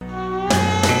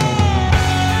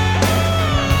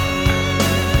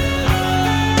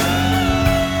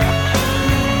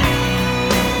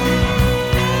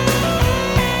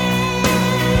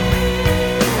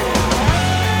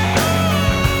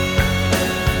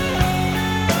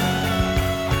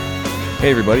Hey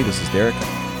everybody, this is Derek.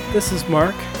 This is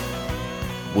Mark.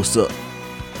 What's up?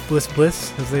 Bliss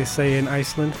bliss, as they say in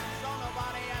Iceland.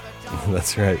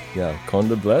 That's right, yeah.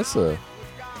 Konda blessa.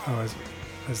 Oh,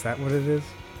 is that what it is?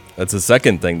 That's a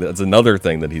second thing. That's another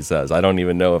thing that he says. I don't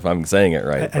even know if I'm saying it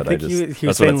right, I think he that's was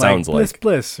what saying it sounds bliss like.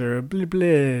 bliss or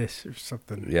bliss or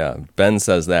something. Yeah, Ben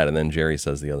says that, and then Jerry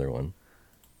says the other one.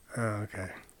 Oh, okay.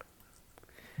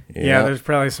 Yeah, there's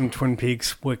probably some Twin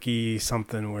Peaks wiki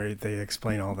something where they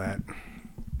explain all that.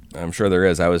 I'm sure there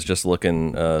is. I was just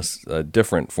looking a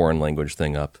different foreign language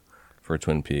thing up for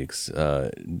Twin Peaks.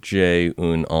 J'ai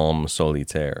un homme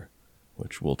solitaire,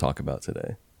 which we'll talk about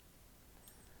today.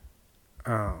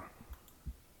 Oh.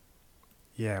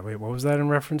 Yeah, wait, what was that in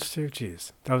reference to?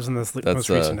 Jeez. That was in this most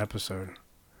recent episode.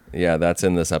 Yeah, that's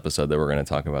in this episode that we're going to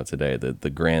talk about today. The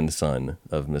grandson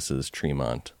of Mrs.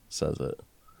 Tremont says it.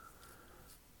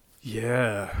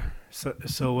 Yeah.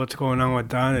 So what's going on with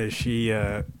Donna? Is she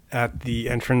at the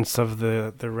entrance of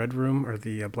the Red Room or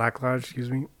the Black Lodge,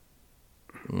 excuse me?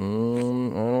 I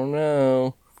don't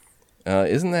know.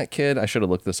 Isn't that kid? I should have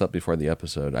looked this up before the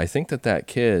episode. I think that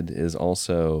kid is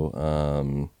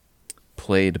also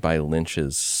played by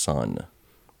Lynch's son.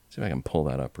 See if I can pull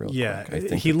that up real quick. Yeah, I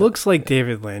think he looks like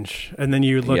David Lynch, and then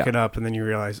you look Yeah. it up, and then you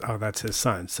realize, oh, that's his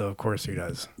son. So of course he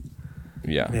does.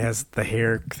 Yeah. He has the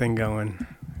hair thing going.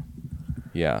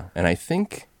 Yeah, and I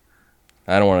think,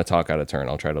 I don't want to talk out of turn.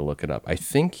 I'll try to look it up. I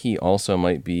think he also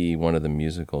might be one of the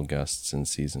musical guests in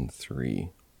season 3.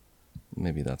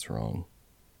 Maybe that's wrong.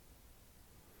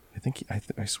 I think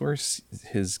I swear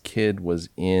his kid was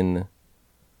in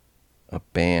a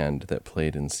band that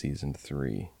played in season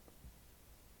 3.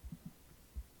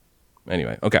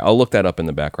 Anyway, okay, I'll look that up in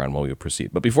the background while we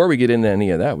proceed. But before we get into any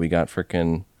of that, we got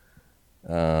frickin'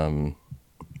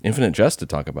 Infinite Jest to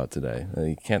talk about today.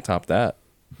 You can't top that.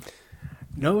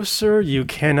 No, sir, you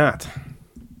cannot.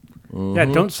 Mm-hmm. Yeah,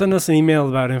 don't send us an email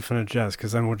about Infinite Jest,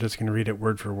 because then we're just going to read it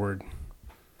word for word.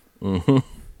 Mm-hmm.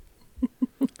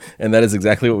 And that is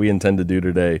exactly what we intend to do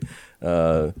today.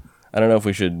 I don't know if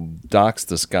we should dox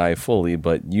the sky fully,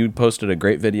 but you posted a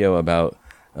great video about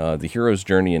the hero's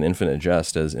journey in Infinite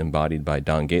Jest as embodied by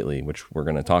Don Gately, which we're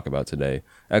going to talk about today.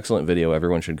 Excellent video.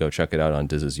 Everyone should go check it out on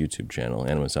Diz's YouTube channel,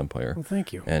 Animus Empire. Well,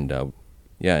 thank you. And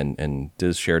and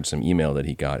Diz shared some email that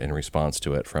he got in response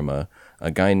to it from a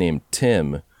guy named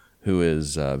Tim, who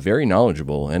is very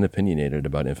knowledgeable and opinionated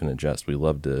about Infinite Jest. We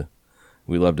love to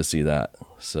see that.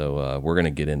 So we're going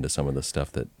to get into some of the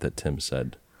stuff that Tim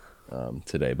said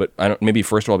today. But maybe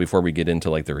first of all, before we get into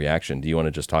like the reaction, do you want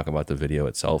to just talk about the video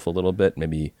itself a little bit?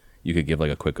 Maybe you could give like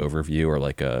a quick overview or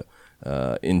like a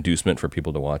inducement for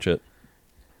people to watch it.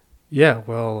 Yeah,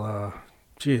 well,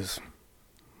 geez.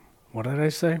 What did I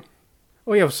say?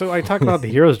 Oh, yeah, so I talk about the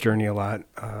hero's journey a lot.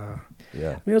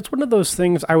 Yeah. I mean, it's one of those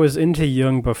things. I was into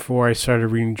Jung before I started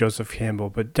reading Joseph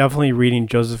Campbell, but definitely reading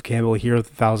Joseph Campbell, Hero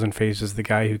with a Thousand Faces, the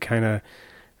guy who kind of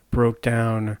broke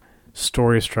down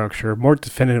story structure more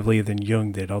definitively than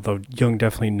Jung did, although Jung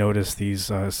definitely noticed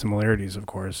these similarities, of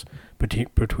course,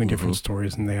 between different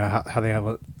stories and how they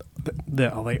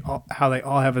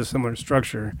all have a similar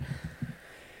structure.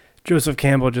 Joseph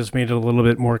Campbell just made it a little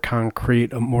bit more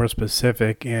concrete, more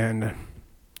specific, and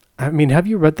I mean, have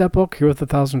you read that book, Hero with a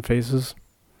Thousand Faces?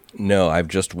 No, I've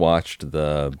just watched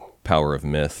the Power of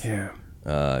Myth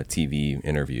TV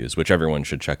interviews, which everyone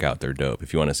should check out. They're dope.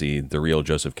 If you want to see the real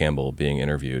Joseph Campbell being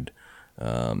interviewed,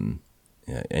 and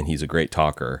he's a great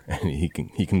talker, and he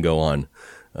can go on,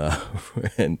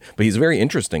 but he's a very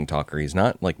interesting talker. He's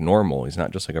not like normal. He's not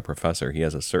just like a professor. He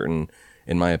has a certain,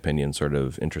 in my opinion, sort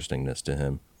of interestingness to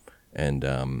him, and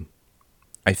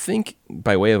I think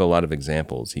by way of a lot of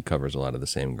examples, he covers a lot of the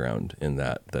same ground in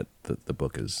that the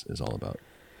book is all about.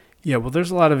 Yeah, well, there's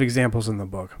a lot of examples in the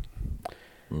book.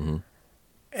 Mm-hmm.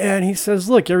 And he says,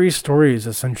 look, every story is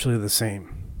essentially the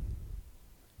same.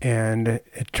 And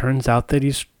it turns out that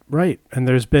he's right. And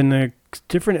there's been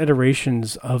different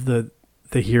iterations of the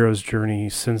hero's journey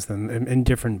since then in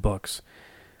different books.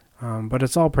 But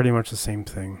it's all pretty much the same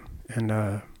thing.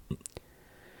 And,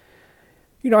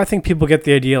 I think people get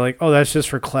the idea like, oh, that's just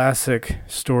for classic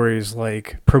stories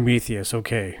like Prometheus.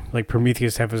 Okay, like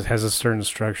Prometheus has a certain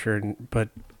structure, but,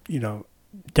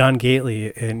 Don Gately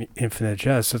in Infinite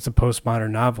Jest, it's a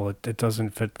postmodern novel. It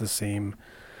doesn't fit the same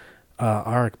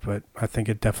arc, but I think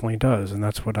it definitely does, and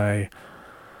that's what I,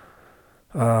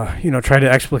 try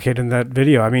to explicate in that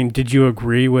video. I mean, did you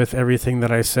agree with everything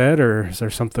that I said, or is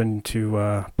there something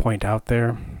to point out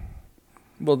there?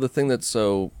 Well, the thing that's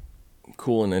so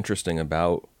cool and interesting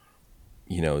about,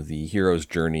 the hero's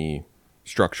journey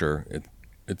structure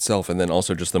itself, and then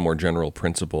also just the more general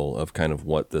principle of kind of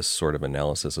what this sort of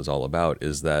analysis is all about,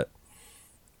 is that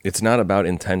it's not about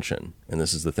intention. And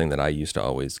this is the thing that I used to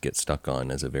always get stuck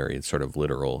on as a very sort of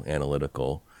literal,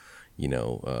 analytical,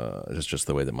 it's just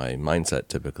the way that my mindset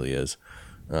typically is.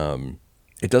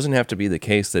 It doesn't have to be the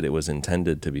case that it was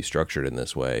intended to be structured in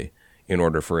this way in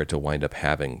order for it to wind up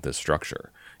having this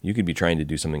structure. You could be trying to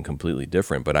do something completely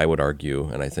different, but I would argue,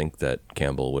 and I think that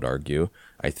Campbell would argue,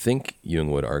 I think Jung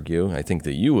would argue, I think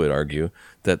that you would argue,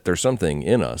 that there's something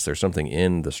in us, there's something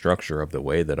in the structure of the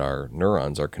way that our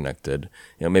neurons are connected,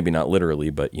 maybe not literally,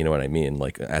 but you know what I mean,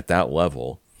 like at that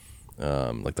level,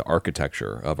 like the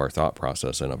architecture of our thought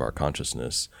process and of our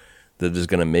consciousness, that is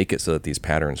going to make it so that these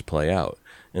patterns play out.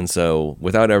 And so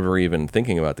without ever even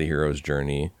thinking about the hero's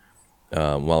journey,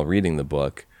 while reading the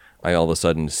book, I all of a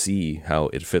sudden see how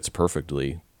it fits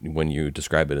perfectly when you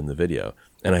describe it in the video.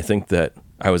 And I think that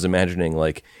I was imagining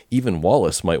like even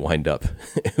Wallace might wind up,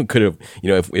 could have,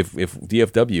 if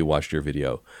DFW watched your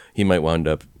video, he might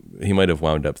have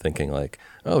wound up thinking like,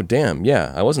 oh damn,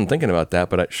 yeah, I wasn't thinking about that,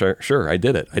 but sure, I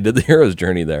did it. I did the hero's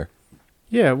journey there.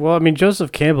 Yeah, well, I mean,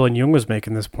 Joseph Campbell and Jung was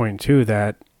making this point too,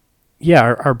 that yeah,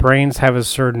 our brains have a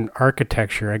certain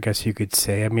architecture, I guess you could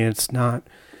say. I mean, it's not.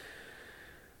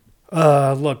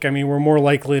 Look, I mean, we're more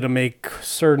likely to make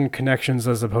certain connections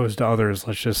as opposed to others,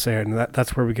 let's just say, and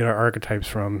that's where we get our archetypes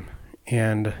from.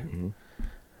 And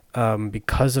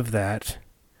because of that,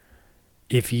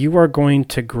 if you are going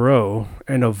to grow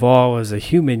and evolve as a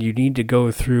human, you need to go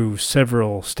through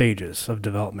several stages of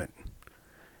development.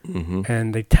 Mm-hmm.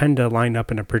 And they tend to line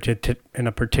up in a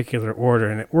particular order,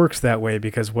 and it works that way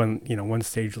because one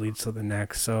stage leads to the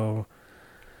next. So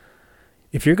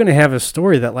if you're going to have a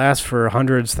story that lasts for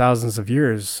hundreds, thousands of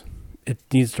years, it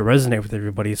needs to resonate with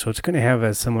everybody. So it's going to have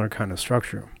a similar kind of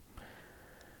structure.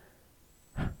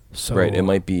 So, right. It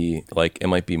might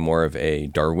be more of a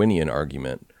Darwinian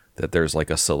argument that there's like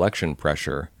a selection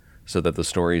pressure so that the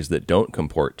stories that don't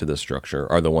comport to this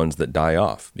structure are the ones that die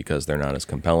off because they're not as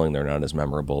compelling, they're not as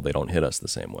memorable, they don't hit us the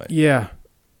same way. Yeah.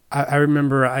 I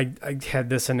remember I had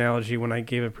this analogy when I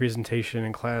gave a presentation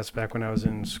in class back when I was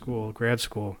in school, grad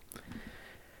school.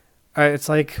 It's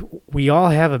like we all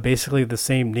have basically the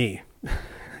same knee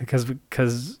because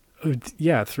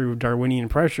through Darwinian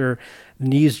pressure,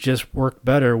 knees just work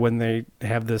better when they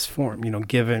have this form,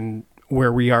 given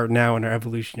where we are now in our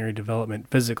evolutionary development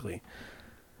physically.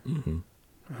 Mm-hmm.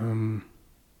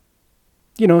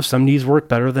 Some knees work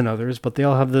better than others, but they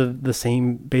all have the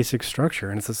same basic structure,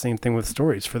 and it's the same thing with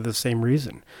stories for the same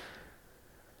reason.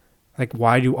 Like,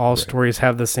 why do all stories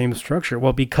have the same structure?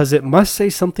 Well, because it must say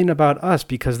something about us,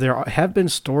 because there have been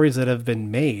stories that have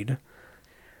been made.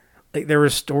 Like, there were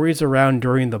stories around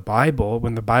during the Bible,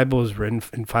 when the Bible was written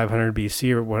in 500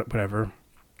 BC or whatever.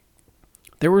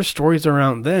 There were stories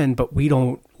around then, but we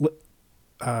don't,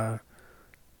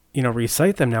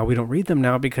 recite them now. We don't read them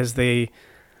now because they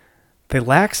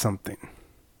lack something.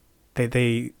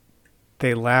 They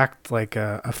lacked like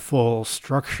a full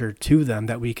structure to them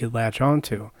that we could latch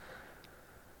onto.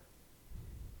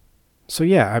 So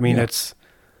yeah, I mean, it's,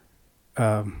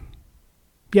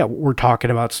 we're talking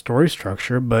about story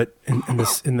structure, but in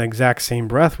the exact same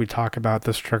breath, we talk about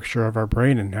the structure of our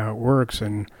brain and how it works.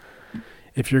 And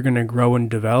if you're going to grow and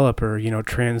develop or,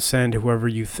 transcend whatever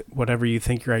you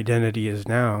think your identity is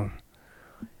now,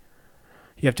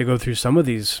 you have to go through some of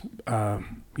these,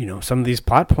 some of these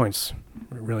plot points.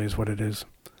 It really is what it is.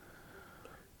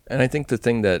 And I think the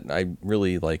thing that I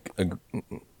really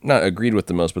not agreed with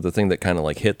the most, but the thing that kind of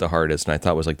like hit the hardest and I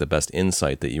thought was like the best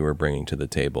insight that you were bringing to the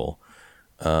table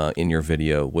in your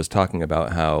video was talking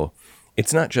about how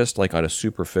it's not just like on a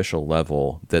superficial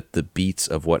level that the beats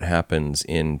of what happens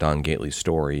in Don Gately's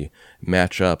story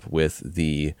match up with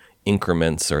the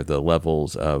increments or the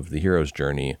levels of the hero's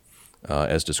journey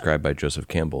as described by Joseph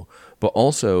Campbell, but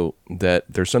also that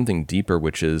there's something deeper,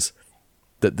 which is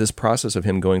that this process of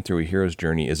him going through a hero's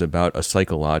journey is about a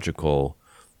psychological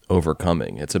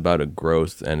overcoming. It's about a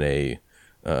growth and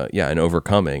an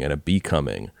overcoming and a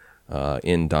becoming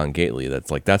in Don Gately.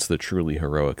 That's the truly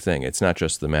heroic thing. It's not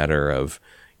just the matter of,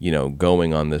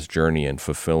 going on this journey and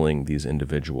fulfilling these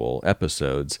individual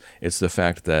episodes. It's the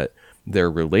fact that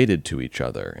they're related to each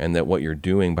other and that what you're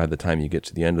doing by the time you get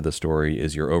to the end of the story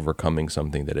is you're overcoming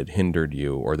something that had hindered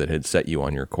you or that had set you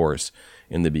on your course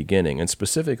in the beginning. And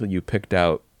specifically, you picked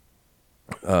out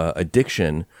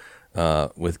addiction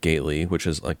with Gately, which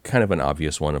is like kind of an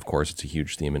obvious one. Of course, it's a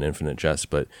huge theme in Infinite Jest,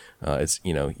 but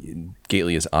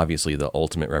Gately is obviously the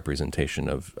ultimate representation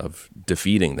of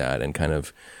defeating that and kind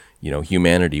of,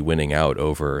 humanity winning out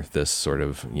over this sort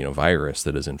of, virus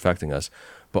that is infecting us,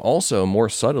 but also more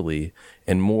subtly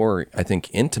and more, I think,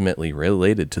 intimately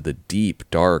related to the deep,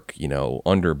 dark,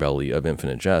 underbelly of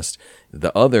Infinite Jest.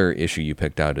 The other issue you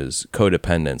picked out is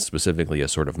codependence, specifically a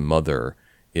sort of mother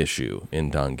issue in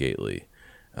Don Gately,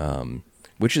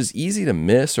 which is easy to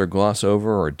miss or gloss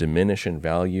over or diminish in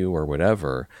value or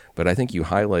whatever. But I think you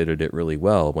highlighted it really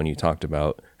well when you talked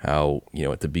about how,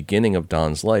 at the beginning of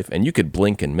Don's life, and you could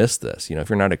blink and miss this, if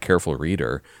you're not a careful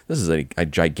reader, this is a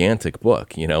gigantic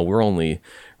book. We're only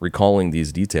recalling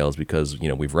these details because,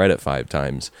 we've read it 5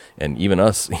 times, and even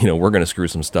us, we're going to screw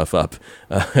some stuff up,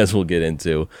 as we'll get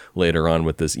into later on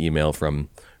with this email from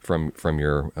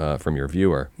your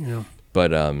viewer. Yeah.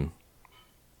 But,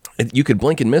 you could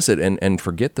blink and miss it and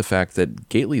forget the fact that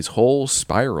Gately's whole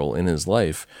spiral in his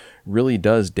life really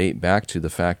does date back to the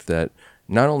fact that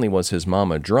not only was his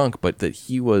mom a drunk, but that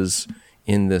he was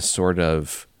in this sort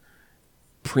of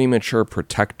premature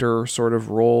protector sort of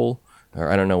role, or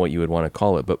I don't know what you would want to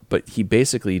call it, but he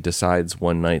basically decides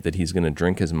one night that he's going to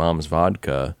drink his mom's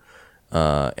vodka,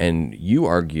 and you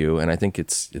argue, and I think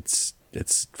it's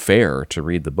fair to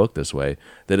read the book this way,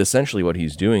 that essentially what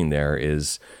he's doing there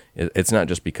is, it's not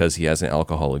just because he has an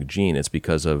alcoholic gene, it's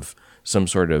because of some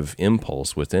sort of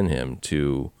impulse within him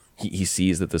he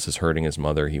sees that this is hurting his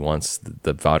mother. He wants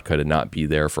the vodka to not be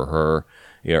there for her,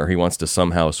 or he wants to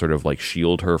somehow sort of like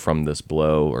shield her from this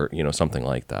blow, or, something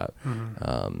like that.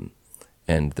 Mm-hmm.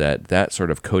 And that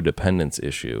sort of codependence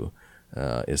issue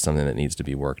is something that needs to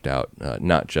be worked out,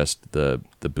 not just the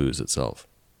booze itself.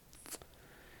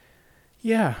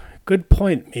 Yeah, good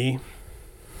point, me.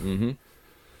 Mm-hmm.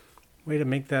 Way to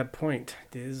make that point,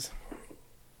 Diz.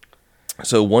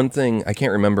 So one thing, I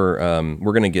can't remember,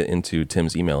 we're going to get into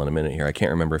Tim's email in a minute here. I can't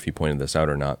remember if he pointed this out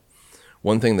or not.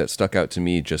 One thing that stuck out to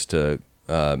me just to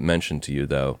mention to you,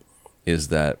 though, is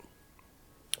that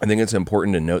I think it's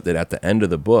important to note that at the end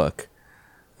of the book,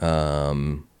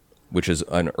 which is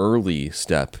an early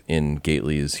step in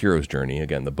Gately's hero's journey,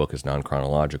 again, the book is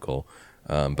non-chronological,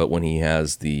 but when he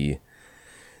has the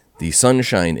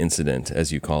Sunshine Incident,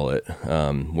 as you call it,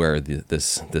 where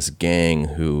this gang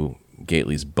who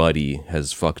Gately's buddy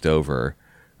has fucked over,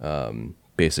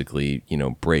 basically,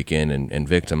 break in and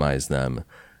victimize them.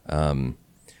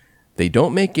 They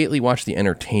don't make Gately watch the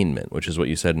entertainment, which is what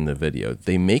you said in the video.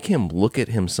 They make him look at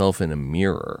himself in a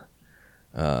mirror,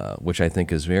 which I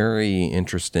think is very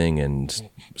interesting and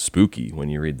spooky when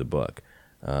you read the book.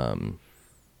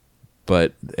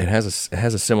 But it has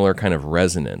a similar kind of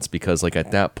resonance because, like,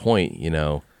 at that point,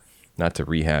 not to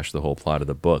rehash the whole plot of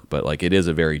the book, but like it is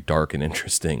a very dark and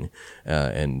interesting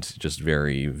and just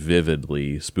very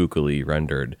vividly, spookily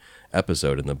rendered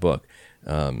episode in the book.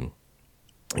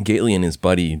 Gately and his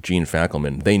buddy Gene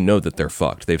Fackelman, they know that they're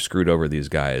fucked. They've screwed over these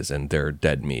guys and they're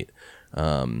dead meat.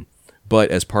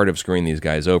 But as part of screwing these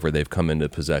guys over, they've come into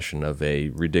possession of a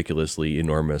ridiculously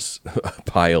enormous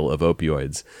pile of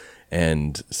opioids.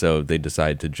 And so they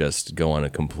decide to just go on a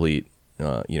complete,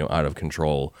 out of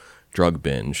control drug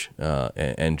binge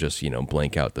and just,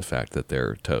 blank out the fact that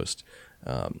they're toast.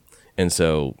 And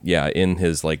so, yeah, in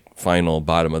his like final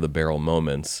bottom of the barrel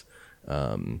moments,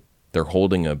 they're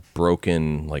holding a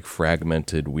broken, like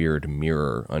fragmented, weird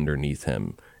mirror underneath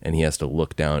him. And he has to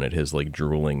look down at his like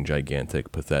drooling,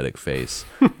 gigantic, pathetic face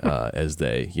as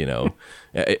they,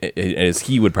 as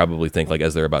he would probably think, like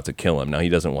as they're about to kill him. Now he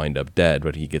doesn't wind up dead,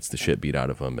 but he gets the shit beat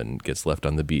out of him and gets left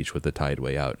on the beach with the tide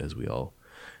way out, as we all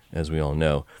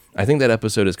know. I think that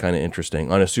episode is kind of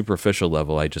interesting. On a superficial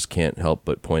level, I just can't help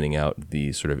but pointing out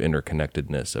the sort of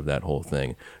interconnectedness of that whole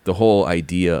thing. The whole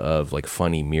idea of like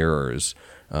funny mirrors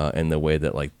and the way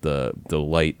that like the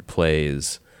light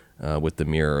plays with the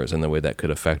mirrors and the way that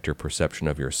could affect your perception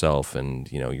of yourself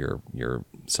and, your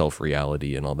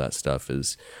self-reality and all that stuff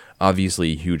is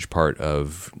obviously a huge part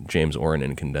of James Oren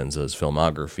Incandenza's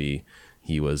filmography.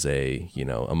 He was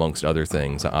amongst other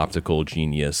things, an optical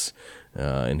genius,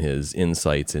 and his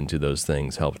insights into those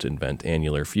things helped invent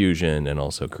annular fusion and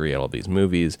also create all these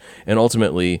movies. And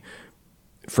ultimately,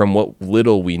 from what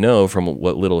little we know, from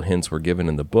what little hints were given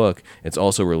in the book, it's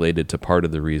also related to part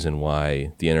of the reason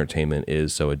why the entertainment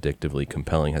is so addictively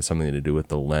compelling, has something to do with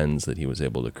the lens that he was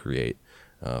able to create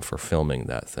for filming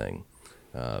that thing.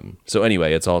 So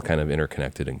anyway, it's all kind of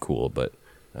interconnected and cool, but...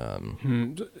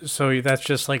 So that's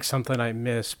just like something I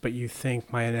missed, but you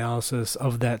think my analysis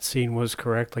of that scene was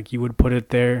correct? Like you would put it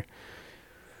there?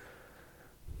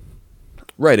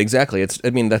 Right, exactly.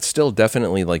 That's still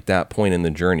definitely like that point in the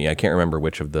journey. I can't remember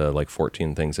which of the like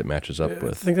 14 things it matches up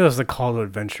with. I think that was the call to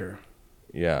adventure.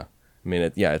 Yeah. I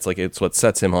mean, it's what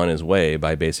sets him on his way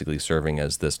by basically serving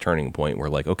as this turning point where,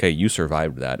 like, okay, you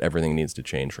survived that. Everything needs to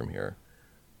change from here.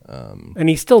 And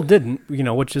he still didn't,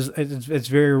 which is it's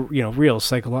very real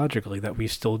psychologically that we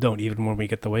still don't, even when we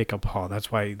get the wake up call. That's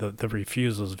why the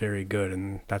refusal is very good,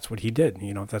 and that's what he did.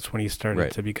 That's when he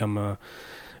started to become a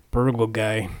burgle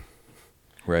guy.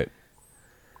 Right.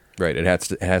 It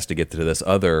has to get to this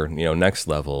other next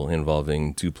level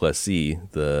involving Duplessis,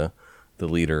 the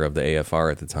leader of the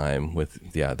AFR at the time,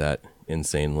 with that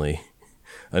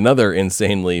another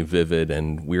insanely vivid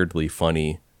and weirdly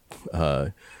funny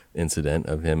incident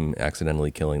of him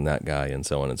accidentally killing that guy and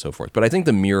so on and so forth. But I think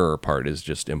the mirror part is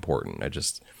just important.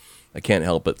 I can't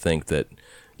help but think that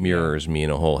mirrors mean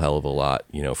a whole hell of a lot,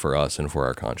 for us and for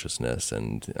our consciousness,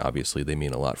 and obviously they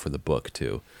mean a lot for the book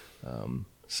too.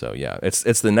 So yeah,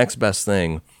 it's the next best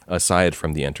thing aside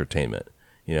from the entertainment.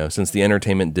 Since the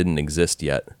entertainment didn't exist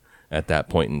yet at that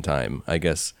point in time, I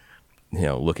guess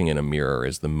looking in a mirror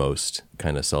is the most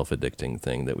kind of self-addicting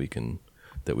thing that we can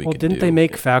do. Well, didn't they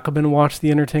make Falcon watch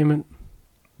the entertainment?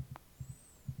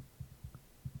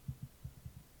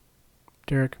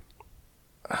 Derek?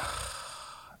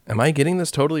 Am I getting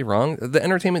this totally wrong? The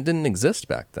entertainment didn't exist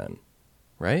back then,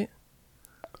 right?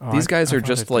 Oh, These guys are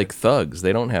just like thugs.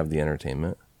 They don't have the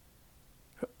entertainment.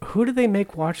 Who did they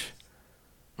make watch?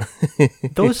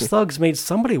 Those thugs made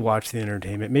somebody watch the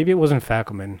entertainment. Maybe it wasn't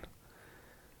Fackelman.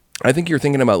 I think you're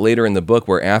thinking about later in the book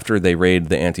where after they raid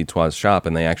the Antitoi's shop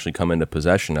and they actually come into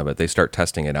possession of it, they start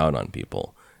testing it out on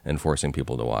people and forcing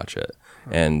people to watch it.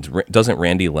 Huh. And doesn't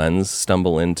Randy Lenz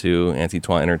stumble into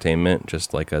Antitois Entertainment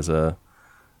just like as a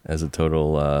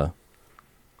total,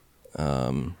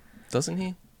 doesn't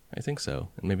he? I think so.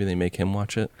 And maybe they make him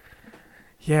watch it.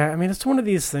 Yeah, I mean, it's one of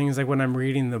these things, like when I'm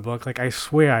reading the book, like I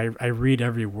swear I read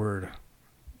every word.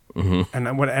 Mm-hmm. And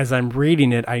as I'm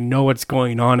reading it, I know what's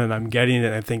going on and I'm getting it.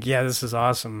 And I think, yeah, this is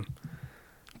awesome.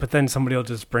 But then somebody will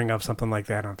just bring up something like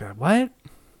that. And I'll be like, what?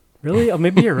 Really? Oh,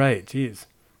 maybe you're right. Jeez.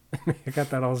 I got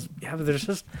that all. Yeah, but there's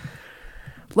just,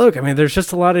 look, I mean, there's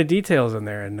just a lot of details in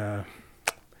there. And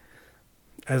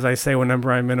as I say,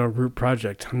 whenever I'm in a group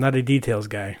project, I'm not a details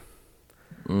guy.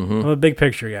 Mm-hmm. I'm a big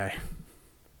picture guy.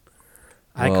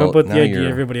 I come up with the idea.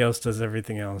 Everybody else does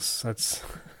everything else. That's...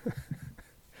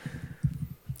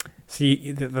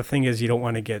 See, the thing is, you don't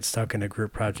want to get stuck in a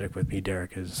group project with me,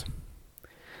 Derek, is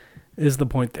the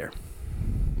point there.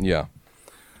 Yeah.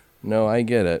 No, I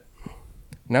get it.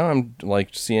 Now I'm like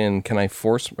seeing, can I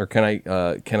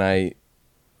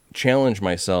challenge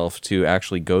myself to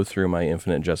actually go through my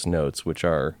Infinite Jest notes, which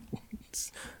are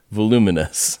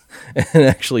voluminous, and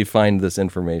actually find this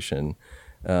information.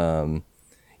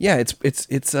 Yeah, it's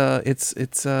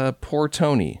poor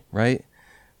Tony, right?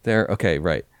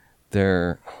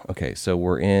 So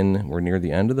we're near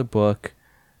the end of the book.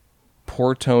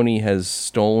 Poor Tony has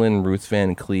stolen Ruth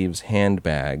Van Cleve's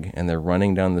handbag, and they're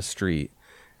running down the street,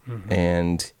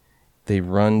 and they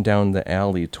run down the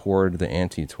alley toward the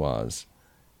Antitois,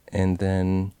 and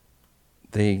then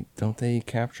they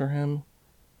capture him?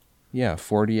 Yeah,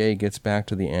 Fortier gets back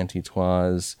to the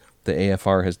Antitois. The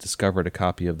AFR has discovered a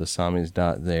copy of the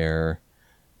Samizdat there.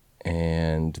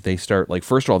 And they start, like,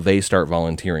 first of all, they start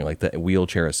volunteering. Like, the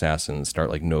wheelchair assassins start,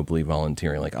 like, nobly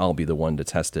volunteering. Like, I'll be the one to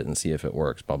test it and see if it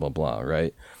works, blah, blah, blah,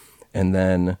 right? And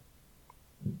then,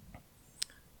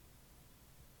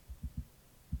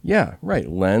 yeah, right,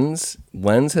 Lenz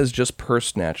has just purse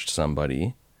snatched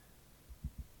somebody.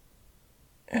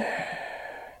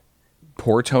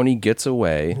 Poor Tony gets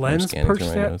away. Lenz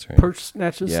purse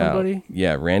snatches somebody?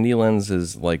 Yeah, Randy Lenz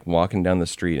is, like, walking down the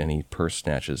street and he purse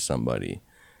snatches somebody.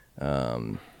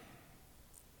 And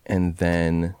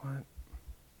then, what?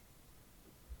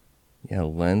 Yeah,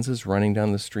 Lenz is running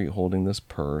down the street holding this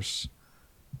purse.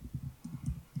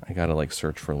 I gotta like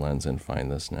search for Lenz and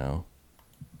find this now.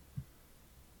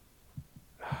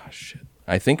 Ah, shit.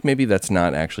 I think maybe that's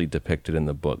not actually depicted in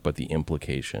the book, but the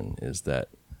implication is that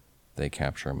they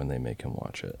capture him and they make him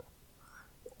watch it.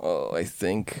 Oh, I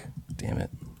think. Damn it.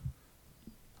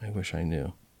 I wish I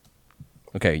knew.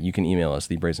 Okay, you can email us,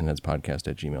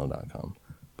 thebrazenheadspodcast@gmail.com.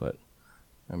 But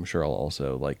I'm sure I'll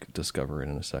also like discover it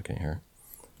in a second here.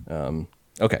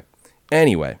 Okay.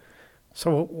 Anyway.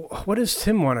 So what does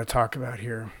Tim want to talk about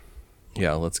here?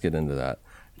 Yeah, let's get into that.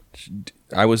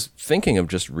 I was thinking of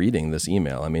just reading this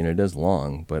email. I mean, it is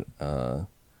long, but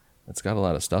it's got a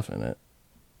lot of stuff in it.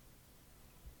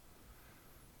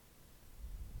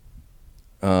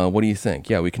 What do you think?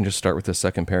 Yeah, we can just start with the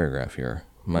second paragraph here.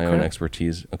 My own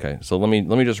expertise. Okay, so let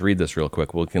me just read this real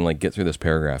quick. We can like get through this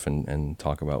paragraph and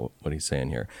talk about what he's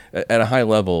saying here. At a high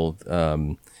level,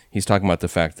 he's talking about the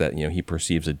fact that he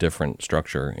perceives a different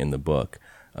structure in the book.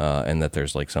 and that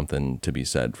there's like something to be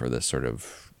said for this sort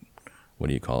of, what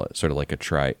do you call it? Sort of like a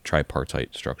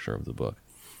tripartite structure of the book.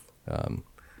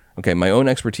 Okay, my own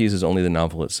expertise is only the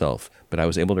novel itself, but I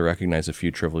was able to recognize a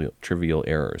few trivial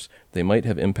errors. They might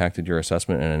have impacted your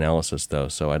assessment and analysis, though,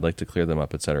 so I'd like to clear them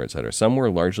up, etc., etc. Some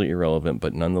were largely irrelevant,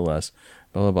 but nonetheless,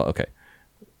 blah, blah, blah. Okay.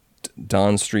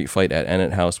 Don's street fight at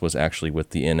Ennet House was actually with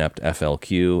the inept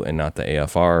FLQ and not the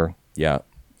AFR. Yeah,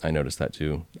 I noticed that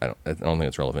too. I don't think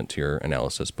it's relevant to your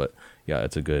analysis, but yeah,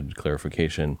 it's a good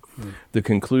clarification. The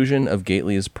conclusion of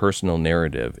Gately's personal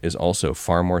narrative is also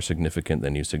far more significant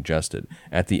than you suggested.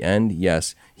 At the end,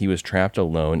 yes, he was trapped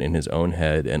alone in his own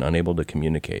head and unable to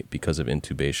communicate because of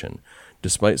intubation.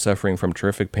 Despite suffering from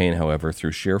terrific pain, however,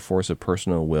 through sheer force of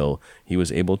personal will, he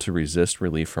was able to resist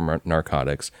relief from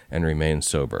narcotics and remain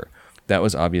sober. That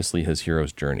was obviously his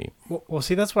hero's journey. Well,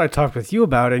 see, that's what I talked with you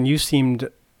about, and you seemed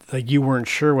like you weren't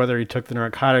sure whether he took the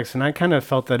narcotics, and I kind of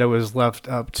felt that it was left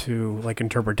up to like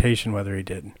interpretation whether he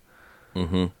did.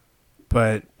 Mm-hmm.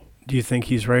 But do you think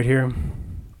he's right here?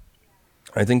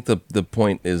 I think the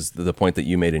point is the point that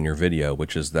you made in your video,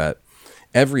 which is that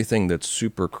everything that's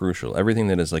super crucial, everything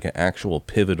that is like an actual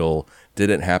pivotal, did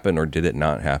it happen or did it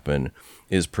not happen,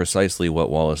 is precisely what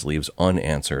Wallace leaves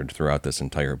unanswered throughout this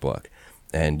entire book.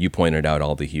 And you pointed out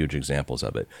all the huge examples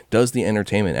of it. Does the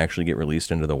entertainment actually get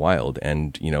released into the wild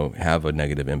and, have a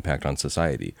negative impact on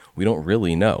society? We don't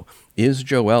really know. Is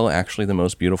Joelle actually the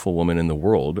most beautiful woman in the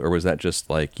world? Or was that just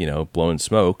like, blowing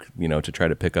smoke, to try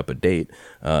to pick up a date?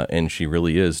 And she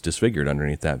really is disfigured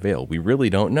underneath that veil. We really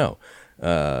don't know.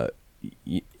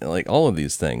 Like all of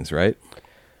these things, right?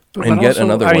 And yet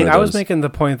another one of those. I was making the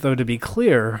point, though, to be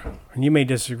clear, and you may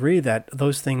disagree, that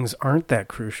those things aren't that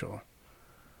crucial.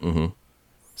 Mm-hmm.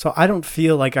 So I don't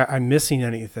feel like I'm missing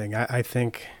anything. I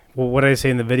think, well, what I say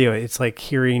in the video, it's like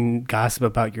hearing gossip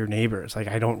about your neighbors. Like,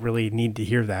 I don't really need to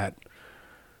hear that.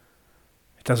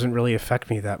 It doesn't really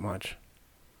affect me that much.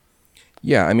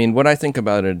 Yeah, I mean, what I think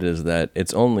about it is that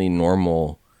it's only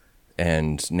normal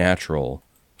and natural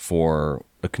for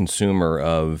a consumer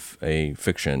of a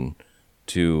fiction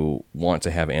to want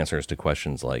to have answers to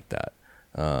questions like that.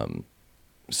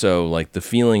 So like the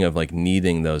feeling of like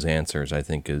needing those answers, I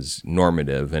think, is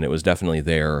normative, and it was definitely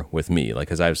there with me. Like,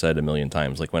 as I've said a million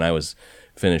times, like when I was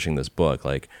finishing this book,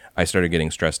 like I started getting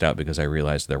stressed out because I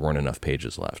realized there weren't enough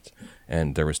pages left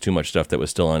and there was too much stuff that was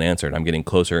still unanswered. I'm getting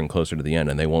closer and closer to the end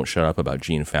and they won't shut up about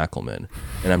Gene Fackelman.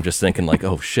 And I'm just thinking like,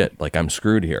 oh shit, like I'm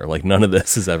screwed here. Like none of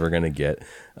this is ever going to get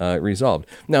resolved.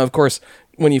 Now, of course,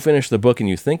 when you finish the book and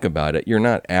you think about it, you're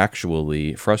not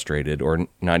actually frustrated or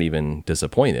not even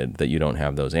disappointed that you don't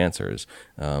have those answers.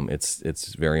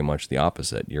 It's very much the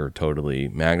opposite. You're totally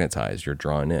magnetized. You're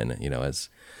drawn in,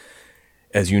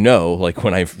 as you know, like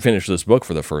when I finished this book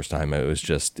for the first time,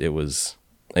 it was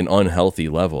an unhealthy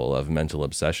level of mental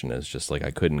obsession. It's just like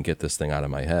I couldn't get this thing out of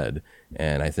my head.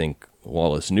 And I think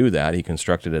Wallace knew that. He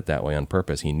constructed it that way on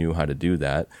purpose. He knew how to do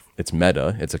that. It's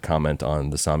meta. It's a comment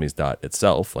on the Samizdat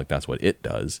itself. Like that's what it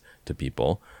does to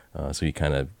people. So he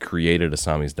kind of created a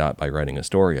Samizdat by writing a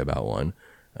story about one.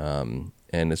 And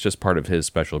it's just part of his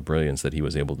special brilliance that he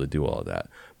was able to do all of that.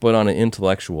 But on an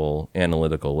intellectual,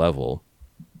 analytical level,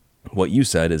 what you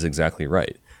said is exactly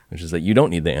right, which is that you don't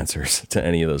need the answers to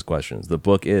any of those questions. The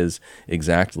book is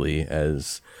exactly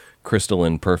as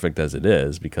crystalline perfect as it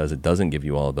is because it doesn't give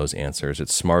you all of those answers.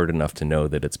 It's smart enough to know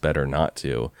that it's better not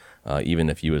to, even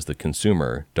if you as the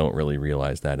consumer don't really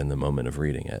realize that in the moment of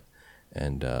reading it.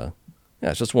 And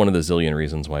it's just one of the zillion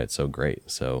reasons why it's so great.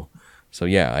 So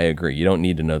yeah, I agree. You don't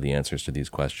need to know the answers to these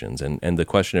questions. And the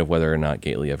question of whether or not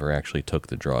Gately ever actually took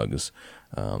the drugs,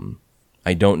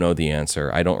 I don't know the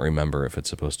answer. I don't remember if it's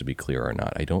supposed to be clear or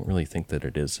not. I don't really think that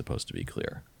it is supposed to be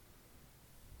clear.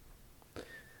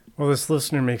 Well, this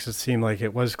listener makes it seem like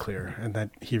it was clear and that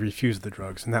he refused the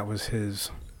drugs, and that was his...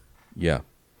 Yeah.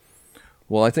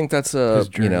 Well, I think that's I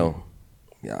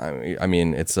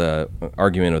mean, it's a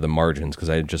argument of the margins because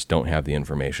I just don't have the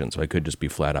information, so I could just be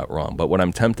flat out wrong. But what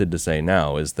I'm tempted to say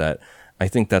now is that I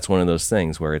think that's one of those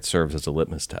things where it serves as a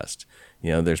litmus test.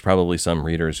 There's probably some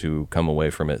readers who come away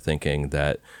from it thinking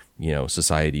that,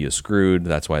 society is screwed.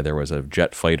 That's why there was a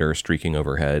jet fighter streaking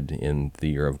overhead in the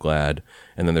Year of Glad.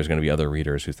 And then there's going to be other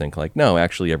readers who think like, no,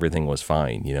 actually everything was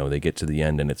fine. They get to the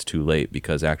end and it's too late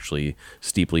because actually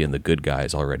Steeply and the good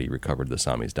guys already recovered the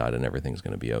Samizdat and everything's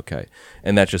going to be okay.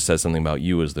 And that just says something about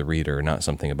you as the reader, not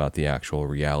something about the actual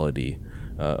reality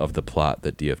of the plot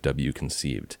that DFW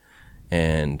conceived.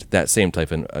 And that same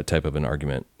type of an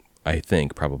argument, I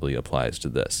think, probably applies to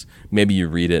this. Maybe you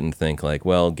read it and think like,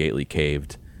 well, Gately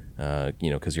caved,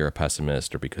 because you're a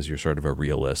pessimist or because you're sort of a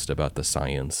realist about the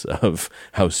science of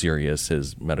how serious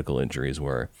his medical injuries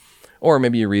were. Or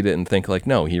maybe you read it and think like,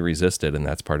 no, he resisted, and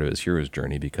that's part of his hero's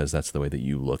journey because that's the way that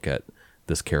you look at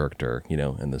this character,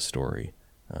 and this story.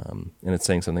 And it's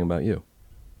saying something about you.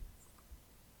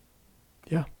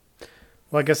 Yeah.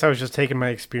 Well, I guess I was just taking my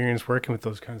experience working with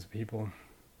those kinds of people.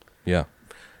 Yeah.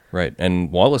 Right.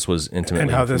 And Wallace was intimately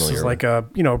and how this is like a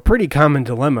pretty common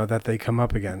dilemma that they come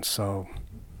up against. So,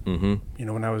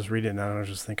 when I was reading that, I was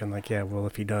just thinking like, yeah, well,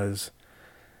 if he does,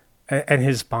 and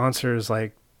his sponsors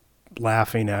like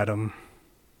laughing at him,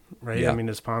 right? Yeah. I mean,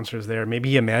 his sponsor's there.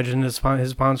 Maybe he imagined his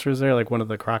sponsor's there, like one of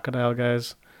the crocodile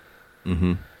guys.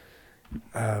 Mm-hmm.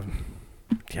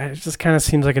 Yeah, it just kind of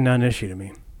seems like a non-issue to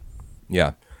me.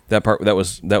 Yeah, that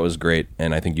was great,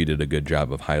 and I think you did a good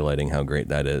job of highlighting how great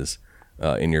that is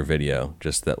in your video.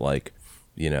 Just that, like,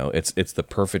 it's the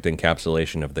perfect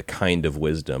encapsulation of the kind of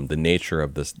wisdom, the nature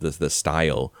of the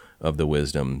style of the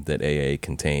wisdom that AA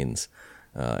contains,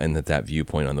 and that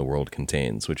viewpoint on the world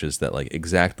contains, which is that, like,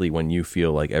 exactly when you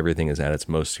feel like everything is at its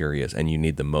most serious and you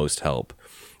need the most help,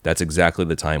 that's exactly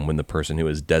the time when the person who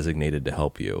is designated to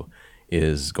help you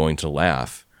is going to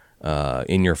laugh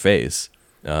in your face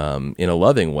in a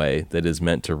loving way that is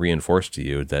meant to reinforce to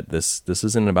you that this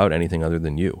isn't about anything other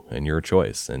than you and your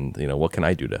choice, and what can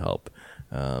I do to help,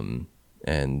 and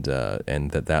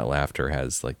that laughter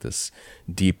has like this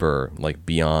deeper, like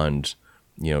beyond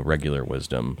regular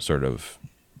wisdom, sort of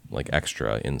like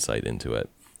extra insight into it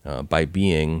by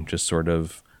being just sort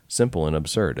of simple and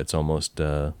absurd. It's almost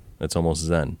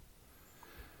Zen.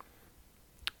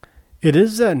 It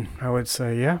is Zen, I would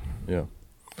say. Yeah. Yeah.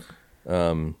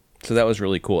 So that was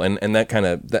really cool. And that kind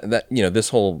of, that this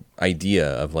whole idea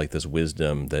of like this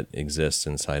wisdom that exists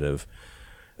inside of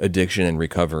addiction and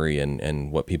recovery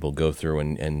and what people go through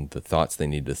and the thoughts they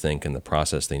need to think and the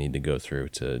process they need to go through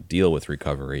to deal with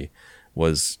recovery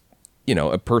was,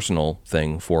 a personal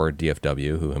thing for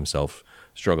DFW, who himself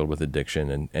struggled with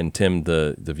addiction. And Tim,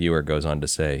 the viewer, goes on to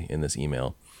say in this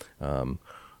email,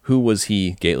 who was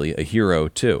he, Gately, a hero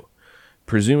to?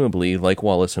 Presumably, like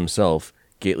Wallace himself,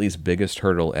 Gately's biggest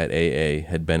hurdle at AA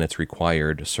had been its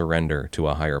required surrender to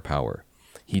a higher power.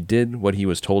 He did what he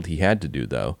was told he had to do,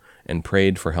 though, and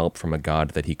prayed for help from a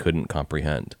God that he couldn't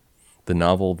comprehend. The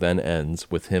novel then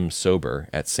ends with him sober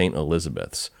at St.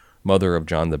 Elizabeth's, mother of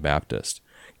John the Baptist,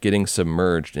 getting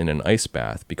submerged in an ice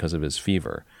bath because of his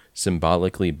fever,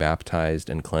 symbolically baptized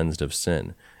and cleansed of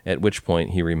sin, at which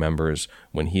point he remembers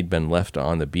when he'd been left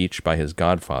on the beach by his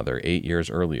godfather 8 years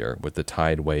earlier with the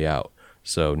tide way out,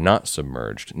 so not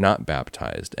submerged, not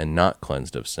baptized, and not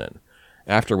cleansed of sin.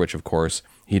 After which, of course,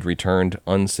 he'd returned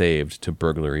unsaved to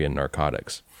burglary and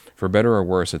narcotics. For better or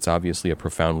worse, it's obviously a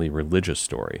profoundly religious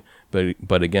story,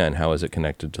 but again, how is it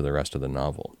connected to the rest of the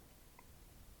novel?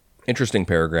 Interesting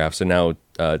paragraph. So now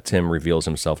Tim reveals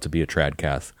himself to be a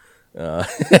tradcath.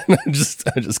 I'm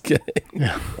just kidding.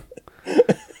 Yeah.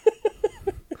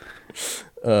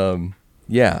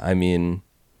 Yeah, I mean,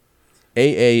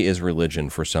 AA is religion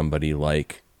for somebody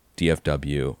like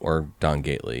DFW or Don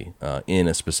Gately in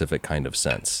a specific kind of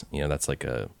sense. That's like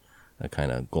a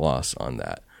kind of gloss on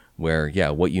that, where, yeah,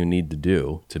 what you need to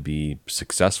do to be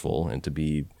successful and to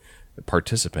be a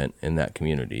participant in that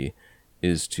community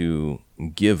is to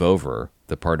give over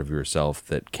the part of yourself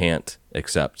that can't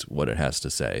accept what it has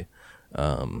to say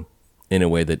in a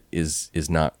way that is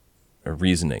not a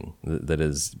reasoning, that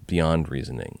is beyond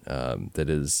reasoning, that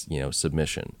is,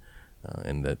 submission,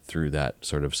 and that through that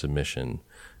sort of submission,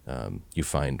 you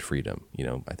find freedom.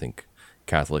 I think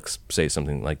Catholics say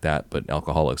something like that, but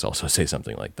alcoholics also say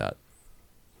something like that.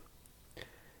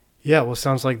 Yeah, well,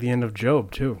 sounds like the end of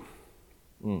Job, too.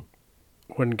 Mm.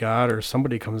 When God or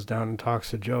somebody comes down and talks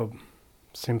to Job.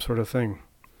 Same sort of thing.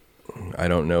 I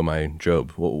don't know my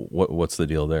Job. What's the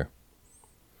deal there?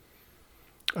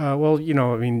 Well,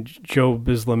 Job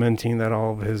is lamenting that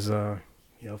all of his,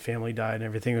 family died and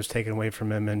everything was taken away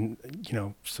from him. And,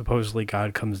 supposedly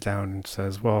God comes down and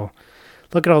says, well,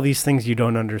 look at all these things you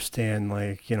don't understand.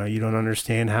 Like, you don't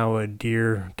understand how a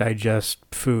deer digests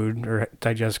food or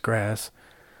digests grass.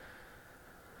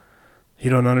 You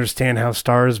don't understand how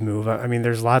stars move. I mean,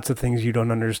 there's lots of things you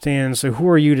don't understand. So who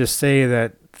are you to say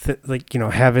that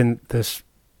having this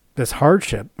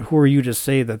hardship, who are you to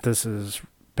say that this is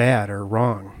bad or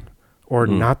wrong or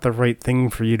not the right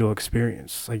thing for you to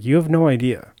experience? Like, you have no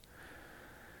idea.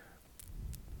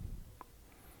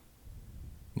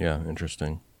 Yeah,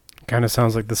 interesting. Kind of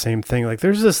sounds like the same thing. Like,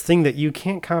 there's this thing that you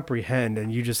can't comprehend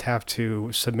and you just have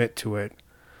to submit to it.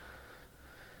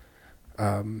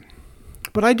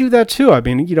 But I do that too. I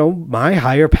mean, my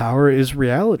higher power is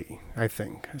reality, I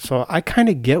think. So I kind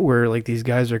of get where like these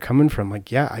guys are coming from.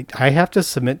 Like, yeah, I have to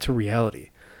submit to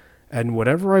reality. And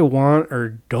whatever I want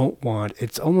or don't want,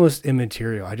 it's almost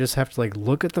immaterial. I just have to like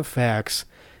look at the facts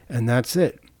and that's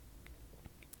it.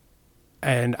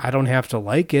 And I don't have to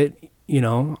like it,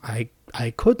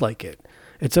 I could like it.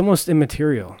 It's almost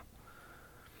immaterial.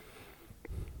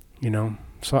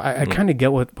 So I kind of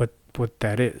get what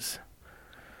that is.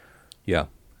 Yeah.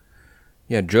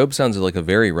 Yeah, Job sounds like a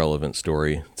very relevant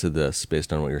story to this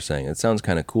based on what you're saying. It sounds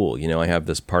kind of cool. I have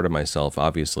this part of myself,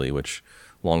 obviously, which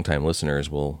longtime listeners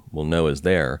will know is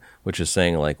there, which is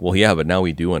saying like, well, yeah, but now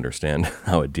we do understand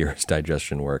how a deer's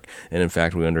digestion work. And in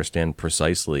fact, we understand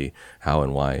precisely how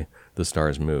and why the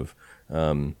stars move.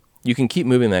 You can keep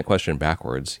moving that question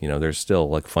backwards. There's still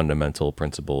like fundamental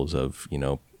principles of,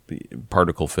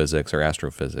 particle physics or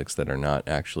astrophysics that are not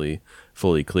actually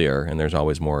fully clear, and there's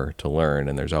always more to learn,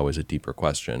 and there's always a deeper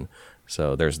question.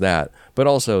 So there's that. But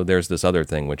also there's this other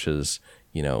thing, which is,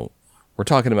 we're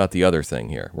talking about the other thing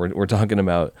here. We're talking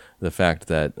about the fact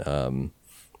that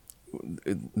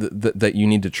that you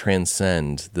need to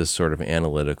transcend this sort of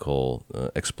analytical,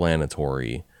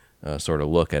 explanatory sort of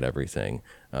look at everything.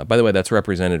 By the way, that's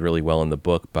represented really well in the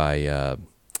book by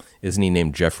isn't he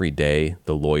named Jeffrey Day,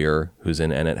 the lawyer who's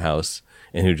in Ennett House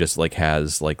and who just like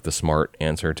has like the smart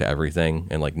answer to everything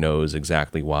and like knows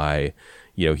exactly why,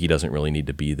 he doesn't really need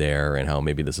to be there and how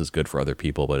maybe this is good for other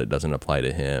people, but it doesn't apply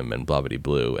to him and blah, blah,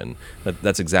 blue. And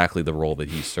that's exactly the role that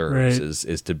he serves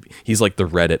right. He's like the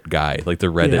Reddit guy, like the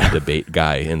Reddit debate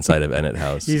guy inside of Ennett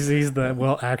House. He's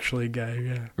the actually guy.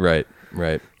 Yeah. Right.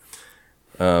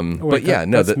 But yeah,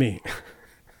 no, that's me.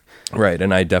 Right.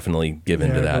 And I definitely give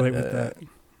into that. Relate with that.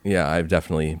 Yeah, I've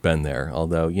definitely been there.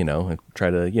 Although, I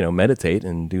try to, meditate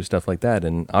and do stuff like that.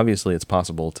 And obviously it's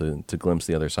possible to glimpse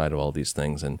the other side of all these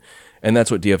things. And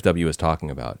that's what DFW is talking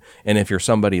about. And if you're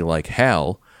somebody like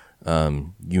Hal,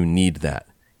 you need that.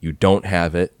 You don't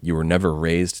have it. You were never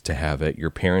raised to have it.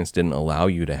 Your parents didn't allow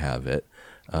you to have it.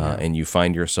 And you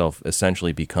find yourself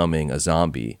essentially becoming a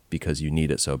zombie because you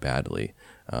need it so badly.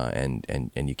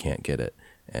 And you can't get it.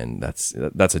 And that's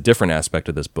a different aspect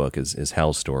of this book is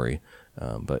Hal's story.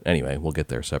 But anyway, we'll get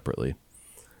there separately.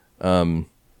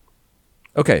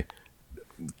 Okay,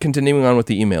 continuing on with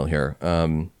the email here.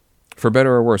 For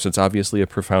better or worse, it's obviously a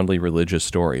profoundly religious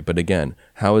story. But again,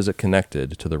 how is it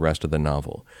connected to the rest of the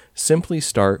novel? Simply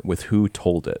start with who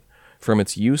told it. From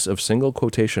its use of single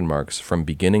quotation marks from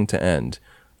beginning to end.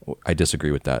 I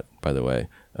disagree with that, by the way.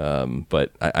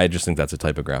 But I just think that's a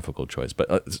typographical choice. But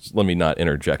let me not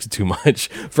interject too much.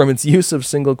 From its use of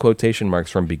single quotation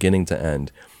marks from beginning to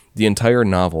end, the entire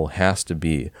novel has to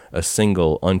be a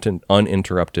single,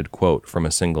 uninterrupted quote from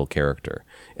a single character.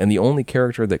 And the only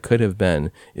character that could have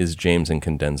been is James and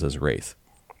Cadenza's Wraith.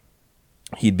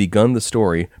 He'd begun the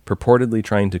story purportedly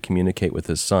trying to communicate with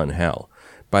his son, Hal.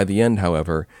 By the end,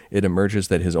 however, it emerges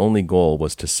that his only goal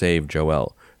was to save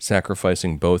Joel,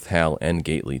 sacrificing both Hal and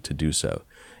Gately to do so.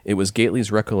 It was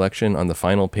Gately's recollection on the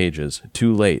final pages,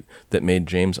 too late, that made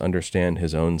James understand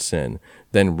his own sin,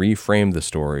 then reframed the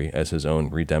story as his own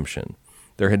redemption.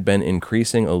 There had been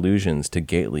increasing allusions to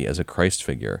Gately as a Christ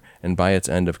figure, and by its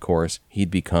end, of course, he'd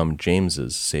become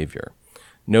James's savior.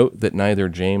 Note that neither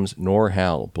James nor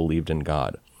Hal believed in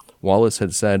God. Wallace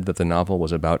had said that the novel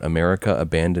was about America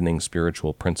abandoning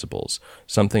spiritual principles,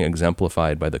 something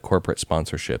exemplified by the corporate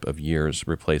sponsorship of years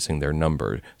replacing their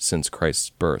number since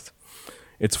Christ's birth.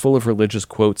 It's full of religious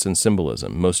quotes and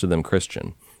symbolism, most of them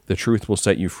Christian. The truth will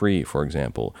set you free, for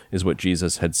example, is what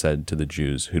Jesus had said to the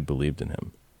Jews who'd believed in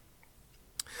him.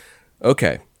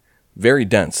 Okay, very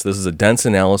dense. This is a dense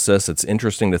analysis. It's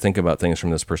interesting to think about things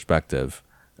from this perspective.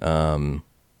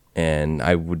 And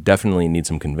I would definitely need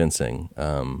some convincing.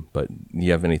 But do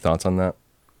you have any thoughts on that?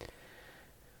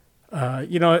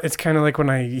 It's kind of like when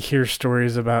I hear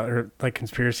stories about, or like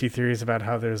conspiracy theories about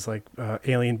how there's like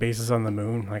alien bases on the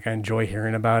moon. Like I enjoy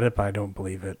hearing about it, but I don't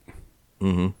believe it.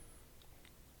 Mm-hmm.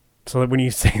 So when you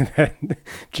say that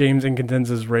James and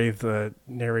Cadenza's Wraith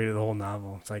narrated the whole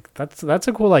novel, it's like that's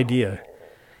a cool idea.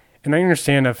 And I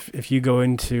understand if you go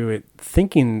into it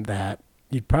thinking that,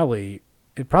 it'd probably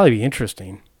be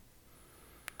interesting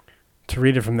to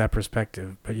read it from that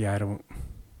perspective. But yeah,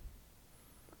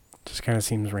 just kind of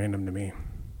seems random to me.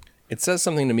 It says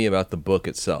something to me about the book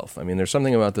itself. I mean, there's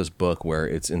something about this book where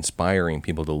it's inspiring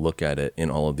people to look at it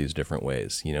in all of these different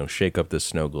ways. Shake up this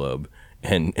snow globe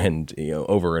and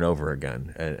over and over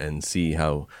again and see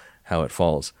how it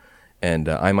falls. And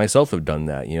I myself have done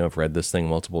that. I've read this thing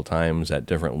multiple times at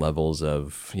different levels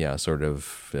of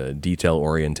detail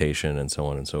orientation and so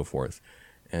on and so forth.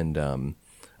 And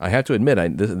I have to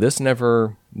admit, this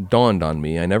never dawned on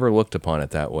me. I never looked upon it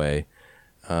that way.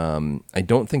 I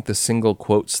don't think the single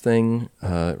quotes thing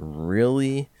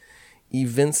really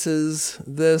evinces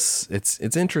this.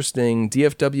 It's interesting.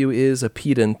 DFW is a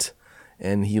pedant,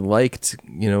 and he liked,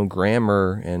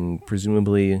 grammar, and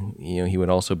presumably, he would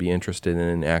also be interested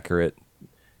in accurate,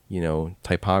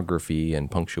 typography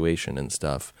and punctuation and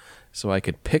stuff. So I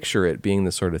could picture it being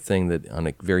the sort of thing that on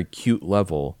a very cute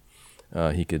level,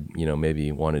 he could,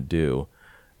 maybe want to do.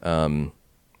 But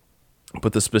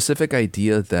the specific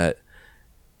idea that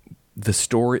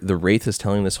the Wraith is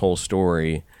telling this whole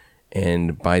story,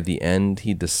 and by the end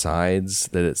he decides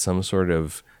that it's some sort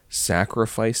of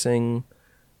sacrificing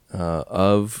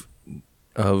of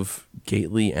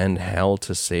Gately and Hal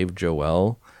to save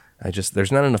Joel.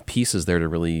 There's not enough pieces there to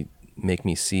really make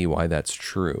me see why that's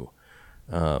true.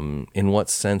 In what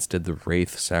sense did the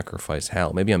Wraith sacrifice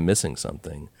Hal? Maybe I'm missing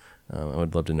something. I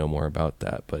would love to know more about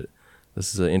that, but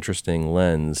this is an interesting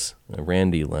lens, a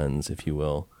Randy lens, if you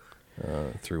will,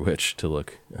 through which to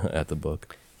look at the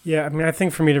book. Yeah, I mean, I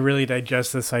think for me to really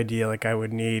digest this idea, like I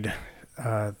would need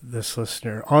this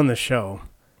listener on the show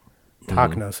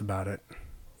talking to us about it.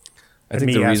 I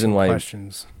think the reason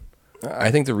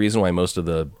why most of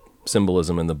the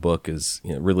symbolism in the book is,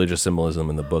 religious symbolism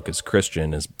in the book is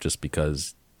Christian, is just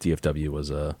because DFW was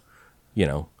a,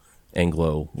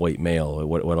 Anglo white male.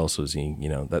 What else was he?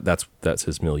 That's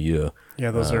his milieu.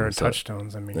 Yeah, those are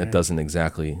touchstones. I mean, it doesn't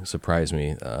exactly surprise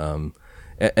me.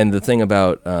 And the thing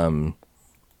about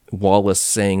Wallace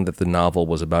saying that the novel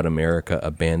was about America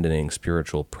abandoning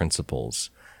spiritual principles,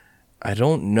 I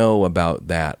don't know about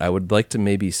that. I would like to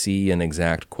maybe see an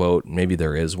exact quote. Maybe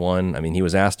there is one. I mean, he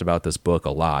was asked about this book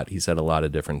a lot. He said a lot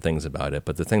of different things about it.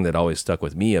 But the thing that always stuck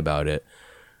with me about it,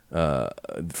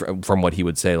 from what he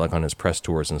would say, like on his press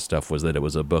tours and stuff, was that it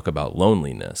was a book about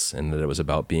loneliness and that it was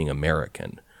about being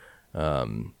American.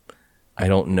 I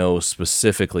don't know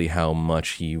specifically how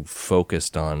much he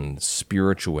focused on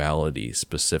spirituality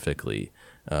specifically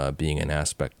being an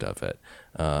aspect of it.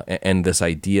 And this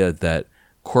idea that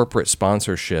corporate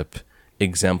sponsorship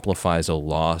exemplifies a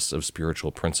loss of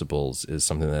spiritual principles is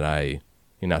something that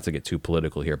not to get too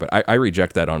political here, but I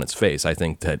reject that on its face. I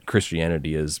think that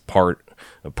Christianity is part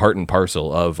and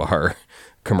parcel of our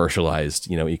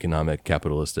commercialized, economic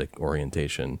capitalistic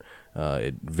orientation.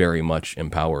 It very much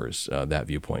empowers that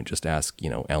viewpoint. Just ask,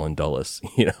 Alan Dulles,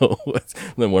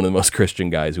 one of the most Christian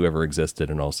guys who ever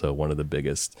existed, and also one of the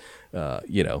biggest,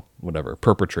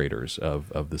 perpetrators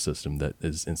of the system that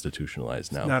is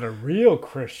institutionalized now. Not a real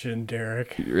Christian,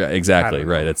 Derek. Yeah, exactly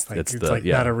right. It's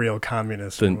not a real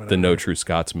communist. The no true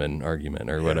Scotsman argument,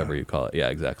 or whatever you call it. Yeah,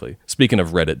 exactly. Speaking of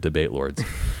Reddit debate lords.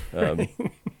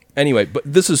 Anyway, but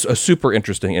this is a super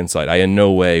interesting insight. I in no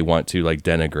way want to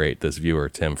denigrate this viewer,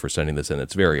 Tim, for sending this in.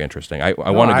 It's very interesting. I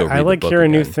want to go read the book. I like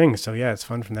hearing again. new things, so yeah, it's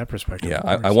fun from that perspective. Yeah,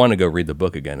 I want to go read the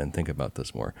book again and think about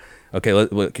this more. Okay,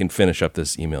 we can finish up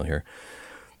this email here.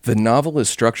 The novel is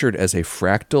structured as a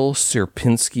fractal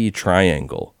Sierpinski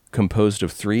triangle composed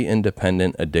of 3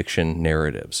 independent addiction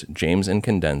narratives: James and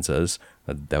Condenzas,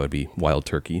 that would be Wild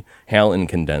Turkey; Hal and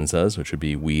Condenzas, which would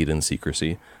be Weed and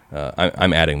Secrecy.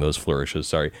 I'm adding those flourishes,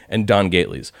 sorry. And Don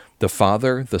Gately's, the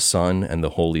Father, the Son, and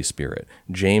the Holy Spirit.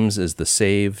 James is the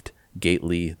saved,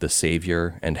 Gately the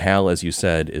savior, and Hal, as you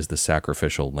said, is the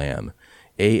sacrificial lamb.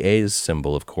 AA's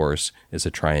symbol, of course, is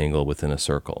a triangle within a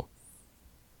circle.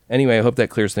 Anyway, I hope that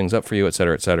clears things up for you, et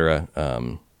cetera, et cetera.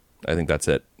 I think that's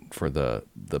it for the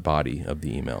body of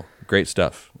the email. Great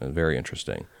stuff. Very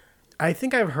interesting. I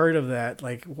think I've heard of that.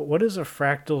 Like, what is a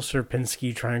fractal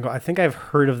Sierpinski triangle? I think I've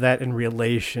heard of that in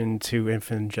relation to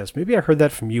Infinite Jest. Maybe I heard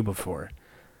that from you before.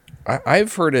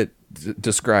 I've heard it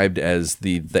described as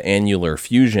the annular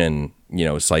fusion,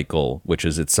 cycle, which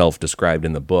is itself described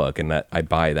in the book, and that I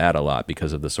buy that a lot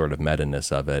because of the sort of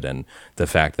meta-ness of it and the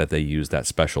fact that they use that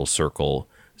special circle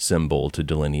symbol to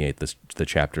delineate the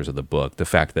chapters of the book. The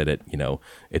fact that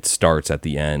it starts at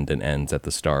the end and ends at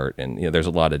the start, and there's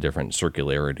a lot of different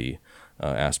circularity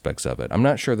aspects of it. I'm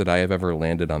not sure that I have ever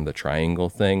landed on the triangle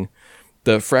thing.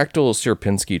 The fractal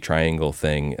Sierpinski triangle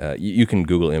thing, you can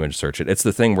Google image search it. It's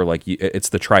the thing where it's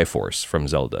the Triforce from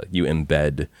Zelda. You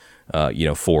embed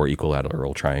 4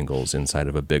 equilateral triangles inside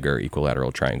of a bigger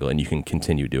equilateral triangle, and you can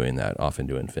continue doing that off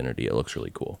into infinity. It looks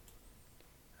really cool.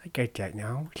 I get that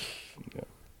now. Yeah.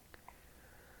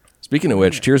 Speaking of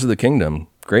which, Tears of the Kingdom,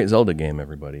 great Zelda game,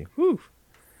 everybody. Woo.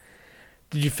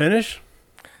 Did you finish?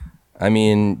 I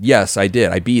mean, yes, I did.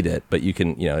 I beat it, but you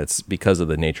can, it's because of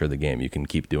the nature of the game. You can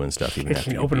keep doing stuff even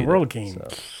after you beat it. It's an open world game. So,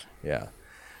 yeah.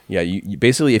 Yeah, you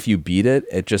basically, if you beat it,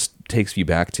 it just takes you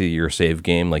back to your save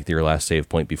game, like your last save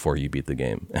point before you beat the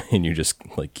game, and you just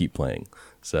keep playing.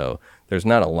 So there's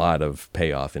not a lot of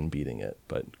payoff in beating it,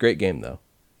 but great game though.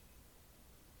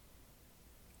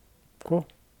 Cool.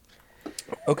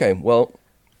 Okay, well,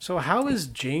 So how is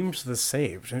James the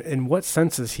saved? In what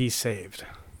sense is he saved?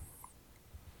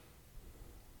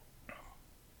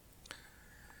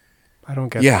 I don't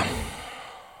get Yeah.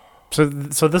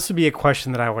 that. So this would be a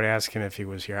question that I would ask him if he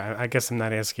was here. I guess I'm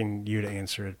not asking you to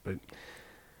answer it, but...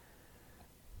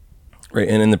 Right,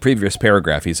 and in the previous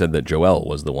paragraph, he said that Joel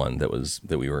was the one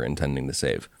that we were intending to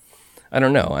save. I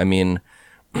don't know. I mean,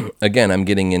 again, I'm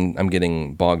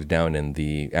getting bogged down in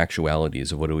the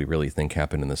actualities of what do we really think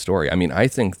happened in the story. I mean, I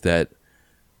think that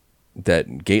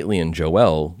Gately and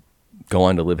Joel go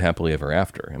on to live happily ever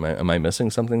after. Am I missing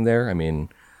something there? I mean,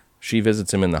 she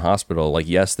visits him in the hospital. Like,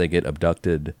 yes, they get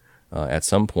abducted at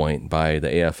some point by the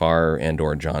AFR and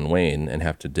or John Wayne and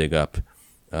have to dig up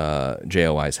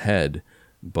JOI's head.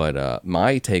 But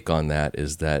my take on that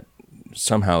is that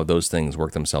somehow those things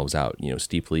work themselves out. You know,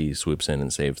 Steepley swoops in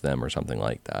and saves them or something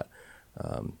like that.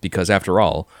 Because after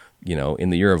all, you know,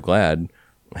 in the Year of Glad,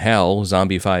 Hal,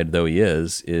 zombified though he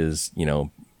is, you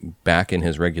know, back in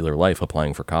his regular life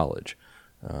applying for college.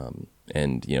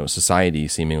 And, you know, society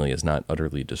seemingly is not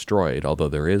utterly destroyed, although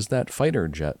there is that fighter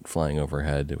jet flying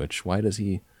overhead, which why does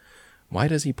he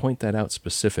point that out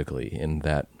specifically in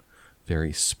that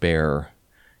very spare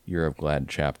Year of Glad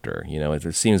chapter? You know,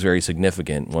 it seems very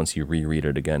significant once you reread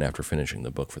it again after finishing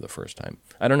the book for the first time.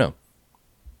 I don't know.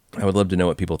 I would love to know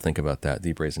what people think about that.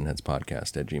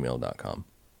 thebrazenheadspodcast@gmail.com.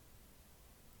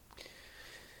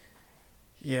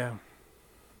 Yeah.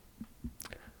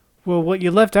 Well, what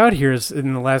you left out here is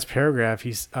in the last paragraph,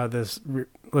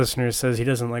 listener says he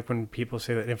doesn't like when people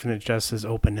say that Infinite Jest is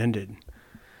open-ended.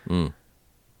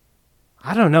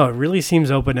 I don't know. It really seems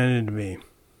open-ended to me.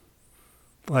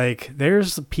 Like,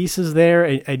 there's pieces there,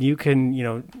 and you can, you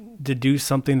know, deduce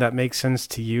something that makes sense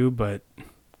to you, but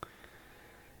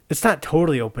it's not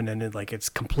totally open-ended. Like, it's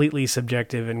completely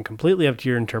subjective and completely up to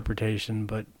your interpretation.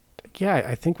 But, yeah,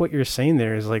 I think what you're saying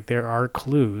there is, like, there are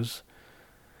clues.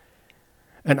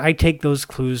 And I take those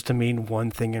clues to mean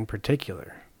one thing in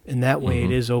particular. In that way,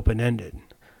 it is open-ended.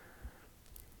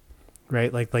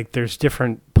 Right? Like there's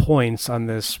different points on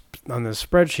this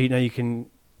spreadsheet. Now you can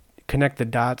connect the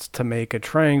dots to make a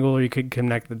triangle, or you could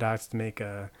connect the dots to make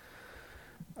a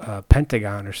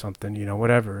pentagon or something, you know,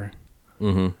 whatever.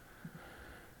 I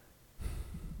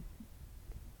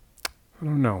don't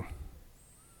know.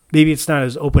 Maybe it's not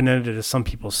as open-ended as some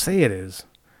people say it is,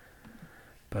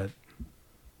 but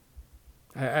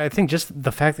I think just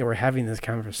the fact that we're having this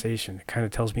conversation kind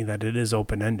of tells me that it is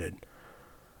open-ended.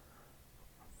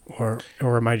 Or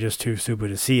am I just too stupid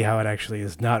to see how it actually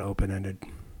is not open-ended?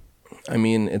 I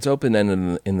mean, it's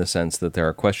open-ended in the sense that there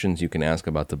are questions you can ask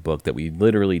about the book that we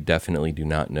literally definitely do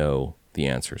not know the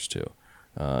answers to.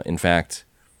 In fact,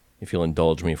 if you'll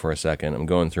indulge me for a second, I'm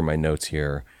going through my notes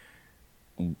here.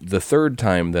 The third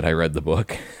time that I read the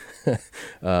book,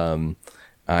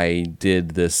 I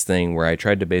did this thing where I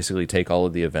tried to basically take all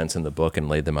of the events in the book and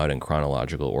lay them out in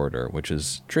chronological order, which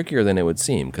is trickier than it would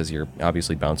seem because you're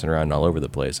obviously bouncing around all over the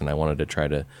place, and I wanted to try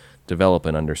to develop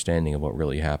an understanding of what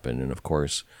really happened. And of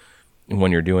course,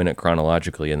 when you're doing it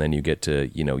chronologically and then you get to,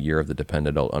 you know, Year of the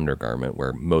Dependent Adult Undergarment,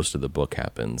 where most of the book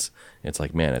happens, it's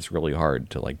like, man, it's really hard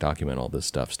to like document all this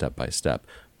stuff step by step.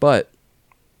 But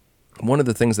one of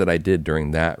the things that I did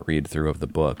during that read through of the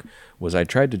book was I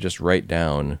tried to just write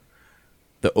down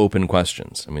the open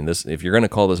questions. I mean, this, if you're going to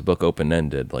call this book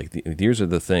open-ended, like these are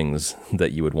the things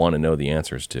that you would want to know the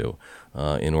answers to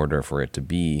in order for it to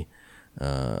be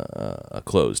a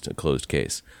closed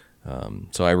case.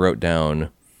 So I wrote down,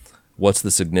 what's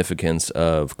the significance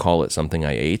of Call It Something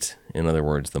I Ate? In other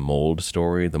words, the mold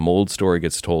story. The mold story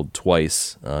gets told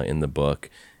twice in the book,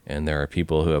 and there are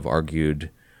people who have argued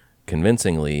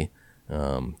convincingly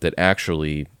that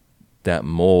actually that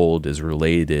mold is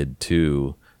related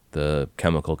to the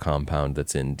chemical compound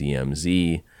that's in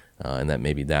DMZ, and that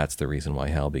maybe that's the reason why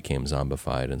Hal became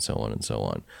zombified, and so on and so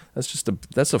on.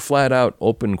 That's a flat out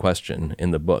open question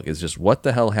in the book. It's just, what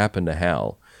the hell happened to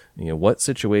Hal? You know, what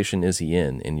situation is he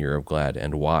in Year of Glad,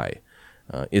 and why?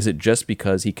 Is it just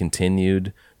because he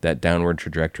continued that downward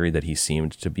trajectory that he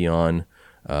seemed to be on?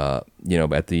 You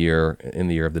know, in the Year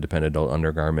of the Dependent Adult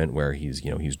Undergarment, where he's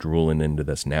drooling into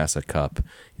this NASA cup.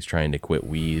 He's trying to quit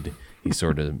weed. He's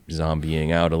sort of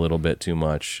zombieing out a little bit too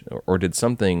much. Or did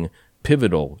something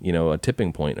pivotal, you know, a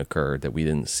tipping point occur that we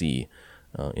didn't see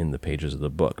in the pages of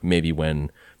the book? Maybe when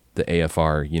the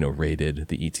AFR, you know, raided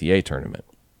the ETA tournament.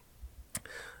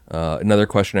 Another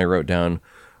question I wrote down,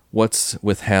 what's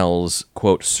with Hal's,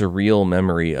 quote, surreal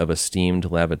memory of a steamed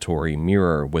lavatory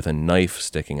mirror with a knife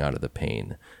sticking out of the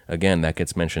pane? Again, that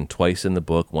gets mentioned twice in the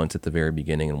book, once at the very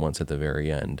beginning and once at the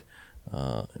very end.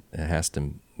 It has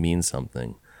to mean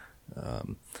something.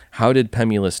 How did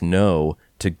Pemulus know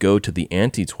to go to the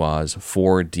Anti-Twas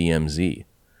for DMZ?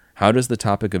 How does the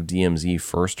topic of DMZ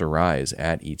first arise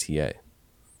at ETA?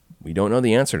 We don't know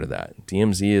the answer to that.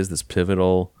 DMZ is this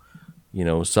pivotal,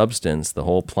 substance. The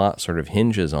whole plot sort of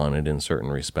hinges on it in certain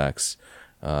respects.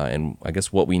 And I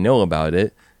guess what we know about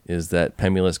it is that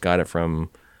Pemulus got it from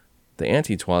the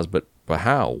Anti-Twas, but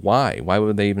how? Why? Why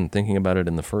were they even thinking about it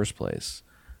in the first place?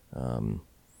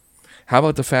 How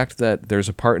about the fact that there's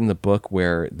a part in the book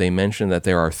where they mention that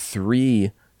there are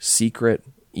 3 secret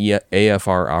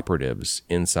AFR operatives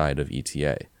inside of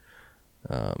ETA?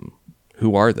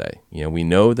 Who are they? We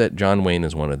know that John Wayne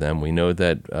is one of them. We know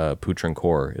that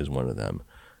Poutrincourt is one of them.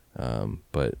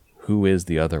 But who is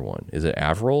the other one? Is it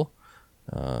Avril?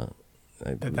 That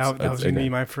was going to be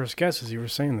my first guess as you were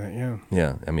saying that, yeah.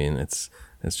 Yeah, I mean, it's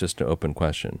just an open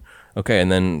question. Okay,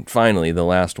 and then finally, the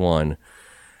last one.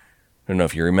 I don't know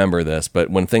if you remember this, but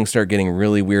when things start getting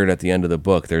really weird at the end of the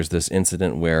book, there's this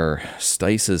incident where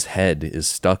Stice's head is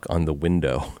stuck on the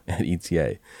window at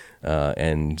ETA.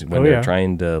 And when they're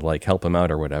trying to help him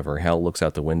out or whatever, Hal looks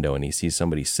out the window and he sees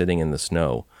somebody sitting in the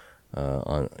snow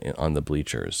on the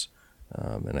bleachers.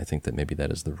 And I think that maybe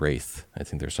that is the Wraith. I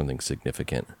think there's something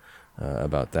significant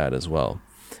about that as well.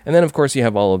 And then, of course, you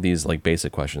have all of these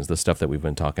basic questions, the stuff that we've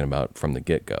been talking about from the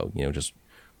get-go. Just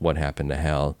what happened to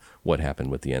Hal, what happened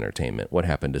with the entertainment, what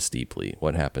happened to Steepley,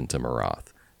 what happened to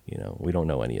Marath. We don't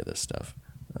know any of this stuff.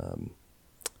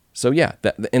 So yeah,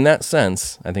 in that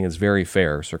sense, I think it's very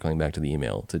fair, circling back to the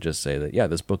email, to just say that, yeah,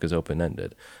 this book is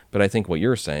open-ended. But I think what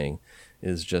you're saying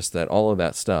is just that all of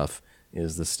that stuff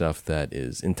is the stuff that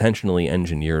is intentionally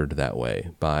engineered that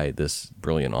way by this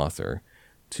brilliant author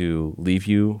to leave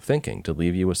you thinking, to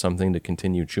leave you with something to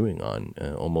continue chewing on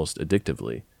almost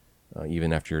addictively,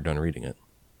 even after you're done reading it.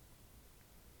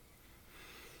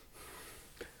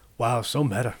 Wow, so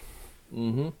meta.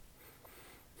 Mm-hmm.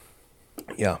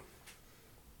 Yeah.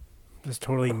 Just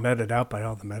totally meted out by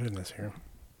all the meta-ness here.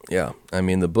 Yeah, I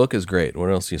mean, the book is great.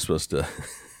 What else are you supposed to...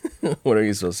 what are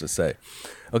you supposed to say?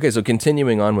 Okay, so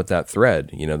continuing on with that thread,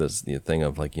 this the thing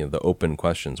of the open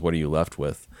questions. What are you left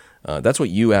with? That's what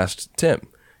you asked Tim.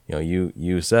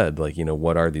 You said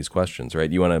what are these questions,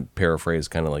 right? You want to paraphrase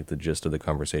kind of the gist of the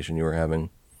conversation you were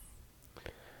having?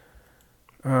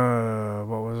 What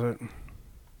was it?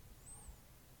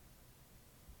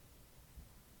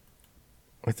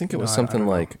 I think it was something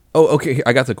like, oh, okay,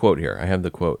 I got the quote here. I have the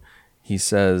quote. He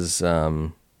says,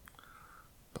 the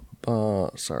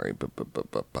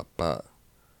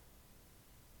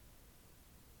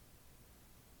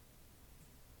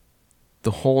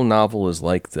whole novel is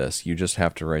like this. You just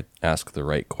have to ask the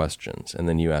right questions. And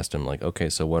then you asked him okay,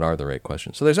 so what are the right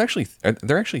questions? So are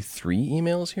there actually 3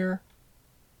 emails here?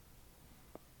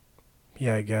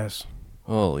 Yeah, I guess.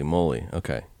 Holy moly.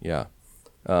 Okay. Yeah.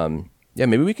 Yeah,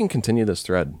 maybe we can continue this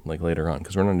thread later on,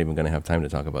 because we're not even going to have time to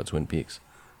talk about Twin Peaks.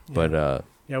 Yeah. But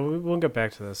yeah, we'll get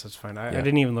back to this. It's fine. I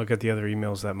didn't even look at the other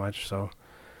emails that much, so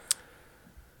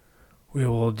we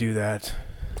will do that.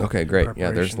 Okay, great.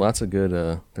 Yeah, there's lots of good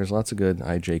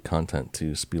IJ content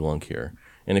to spelunk here.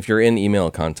 And if you're in email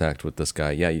contact with this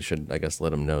guy, yeah, you should, I guess,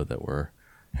 let him know that we're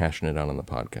hashing it out on the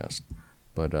podcast.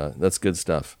 But that's good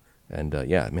stuff. And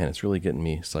yeah, man, it's really getting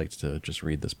me psyched to just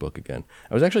read this book again.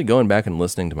 I was actually going back and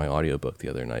listening to my audiobook the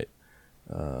other night,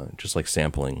 just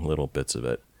sampling little bits of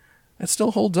it. It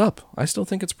still holds up. I still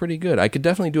think it's pretty good. I could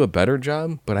definitely do a better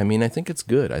job, but I mean, I think it's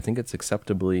good. I think it's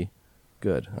acceptably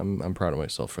good. I'm proud of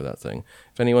myself for that thing.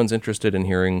 If anyone's interested in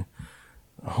hearing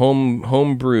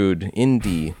home-brewed,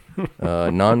 indie,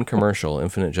 non-commercial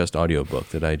Infinite Jest audiobook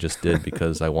that I just did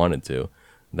because I wanted to,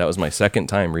 that was my second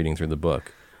time reading through the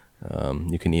book.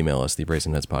 You can email us,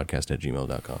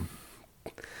 thebrazenheadspodcast@gmail.com.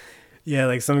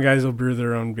 Yeah, some guys will brew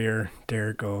their own beer.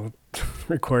 Derek will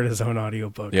record his own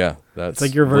audiobook. Yeah, that's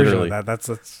it's your version of that.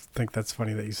 I think that's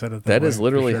funny that you said it. That is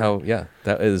literally how. Yeah,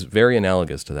 that is very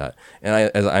analogous to that.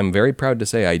 And I'm very proud to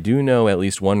say I do know at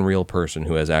least one real person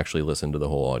who has actually listened to the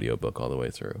whole audiobook all the way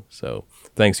through. So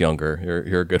thanks, Younger.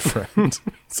 You're a good friend.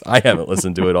 I haven't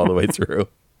listened to it all the way through.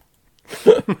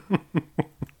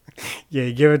 Yeah,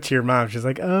 you give it to your mom. She's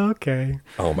like, oh, okay.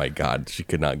 Oh, my God. She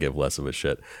could not give less of a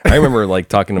shit. I remember,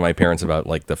 talking to my parents about,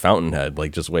 the Fountainhead,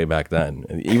 just way back then.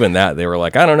 And even that, they were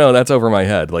like, I don't know, that's over my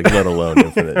head. Let alone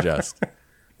Infinite Jest.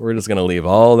 We're just going to leave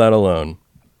all that alone.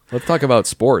 Let's talk about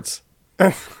sports.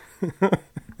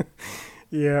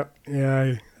 Yeah,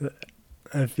 I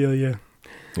feel you.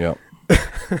 Yeah.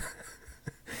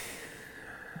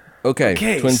 Okay,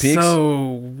 Twin Peaks. So,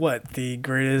 what, the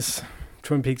greatest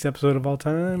Twin Peaks episode of all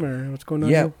time, or what's going on?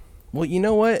 Yeah. Here? Well, you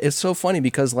know what? It's so funny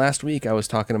because last week I was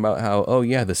talking about how,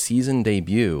 the season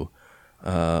debut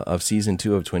of season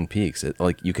 2 of Twin Peaks.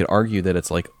 You could argue that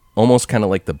it's almost kind of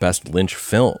like the best Lynch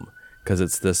film, because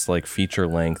it's this like feature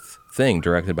length thing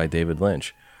directed by David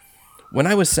Lynch. When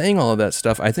I was saying all of that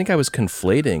stuff, I think I was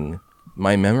conflating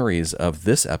my memories of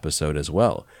this episode as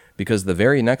well, because the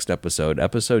very next episode,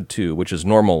 episode 2, which is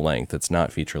normal length, it's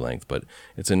not feature length, but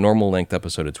it's a normal length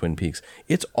episode of Twin Peaks.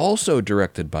 It's also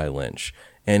directed by Lynch,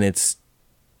 and it's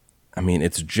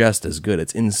just as good.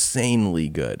 It's insanely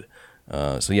good.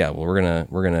 So yeah, well,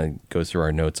 we're gonna go through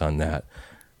our notes on that.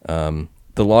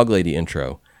 The Log Lady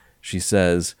intro. She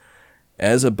says,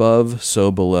 "As above,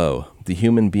 so below. The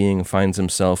human being finds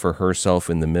himself or herself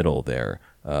in the middle there."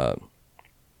 The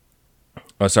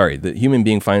human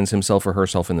being finds himself or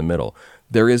herself in the middle.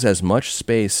 There is as much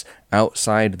space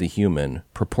outside the human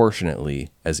proportionately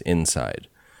as inside.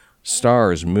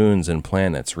 Stars, moons, and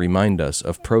planets remind us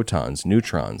of protons,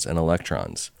 neutrons, and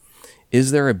electrons.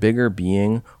 Is there a bigger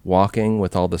being walking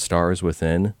with all the stars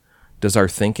within? Does our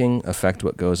thinking affect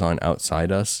what goes on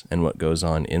outside us and what goes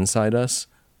on inside us?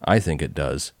 I think it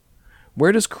does.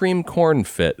 Where does creamed corn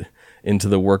fit into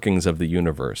the workings of the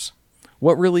universe?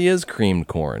 What really is creamed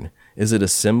corn? Is it a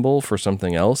symbol for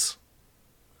something else?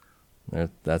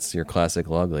 That's your classic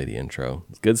Log Lady intro.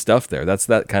 Good stuff there. That's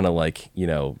that kind of like,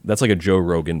 that's like a Joe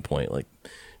Rogan point. Like,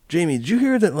 Jamie, did you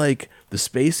hear that like the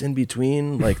space in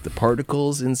between, like the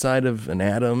particles inside of an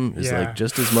atom is like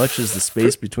just as much as the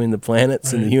space between the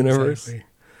planets in the universe? Exactly.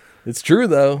 It's true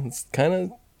though. It's kind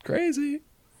of crazy.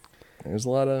 There's a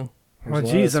lot of... Well,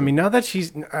 geez, now that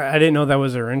I didn't know that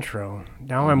was her intro.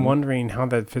 Now I'm wondering how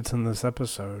that fits in this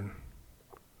episode.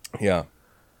 Yeah.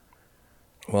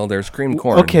 Well, there's creamed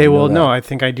corn. Okay, well, no, I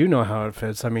think I do know how it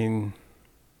fits. When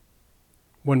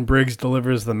Briggs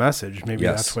delivers the message, maybe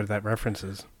that's what that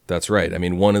references. That's right.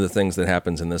 One of the things that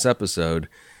happens in this episode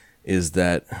is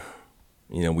that,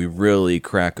 we really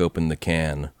crack open the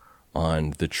can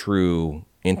on the true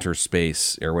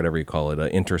interspace, or whatever you call it,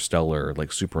 interstellar,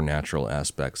 like supernatural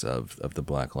aspects of the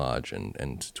Black Lodge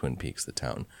and Twin Peaks, the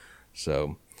town.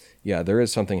 So... yeah, there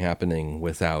is something happening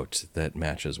without that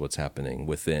matches what's happening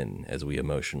within as we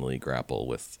emotionally grapple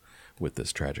with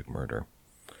this tragic murder.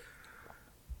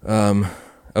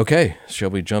 Okay, shall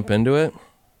we jump into it?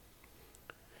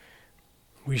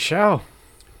 We shall.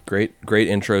 Great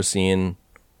intro scene.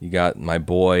 You got my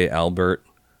boy Albert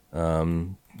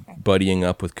buddying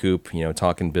up with Coop,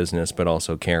 talking business, but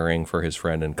also caring for his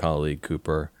friend and colleague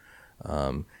Cooper.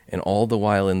 And all the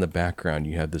while in the background,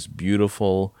 you have this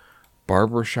beautiful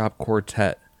barbershop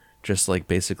quartet just like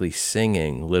basically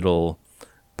singing little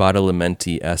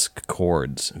Badalamenti-esque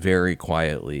chords very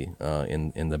quietly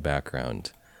in the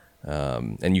background.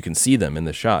 And you can see them in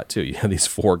the shot too. You have these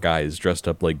 4 guys dressed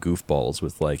up like goofballs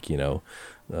with like,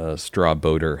 straw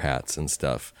boater hats and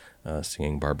stuff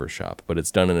singing barbershop. But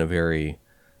it's done in a very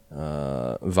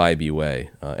vibey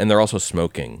way. And they're also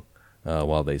smoking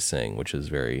while they sing, which is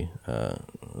very,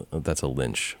 that's a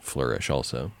Lynch flourish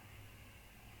also.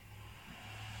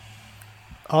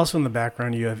 Also in the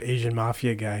background, you have Asian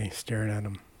mafia guy staring at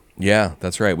him. Yeah,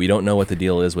 that's right. We don't know what the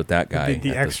deal is with that guy.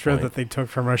 The extra that they took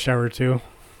from Rush Hour 2.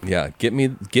 Yeah, get me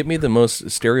the most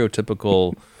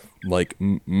stereotypical, like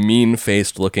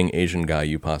mean-faced looking Asian guy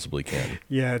you possibly can.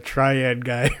 Yeah, triad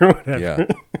guy or whatever.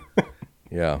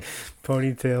 Yeah.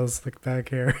 Ponytails, slick back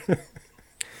hair.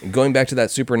 Going back to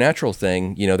that supernatural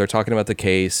thing, they're talking about the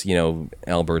case.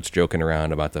 Albert's joking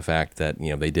around about the fact that,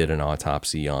 they did an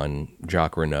autopsy on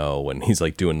Jacques Renault, and he's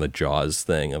like doing the Jaws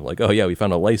thing of like, oh yeah, we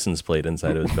found a license plate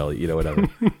inside of his belly, whatever.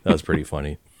 That was pretty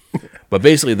funny. But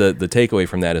basically the takeaway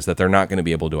from that is that they're not going to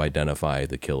be able to identify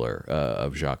the killer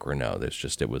of Jacques Renault.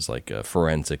 It was like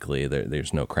forensically,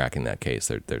 there's no cracking that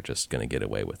case. They're just going to get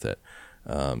away with it.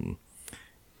 And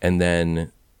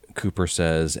then Cooper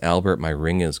says, Albert, my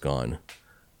ring is gone.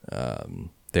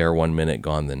 There 1 minute,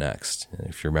 gone the next.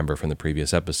 If you remember from the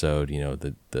previous episode,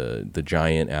 the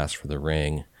giant asked for the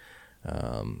ring,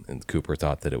 and Cooper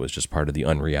thought that it was just part of the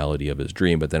unreality of his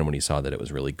dream. But then when he saw that it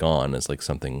was really gone, it's like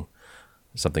something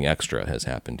extra has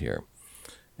happened here.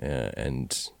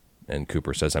 And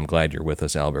Cooper says, I'm glad you're with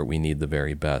us, Albert. We need the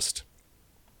very best.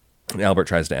 And Albert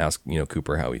tries to ask,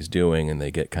 Cooper how he's doing, and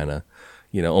they get kind of,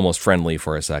 almost friendly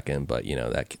for a second, but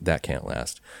that can't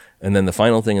last. And then the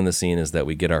final thing in the scene is that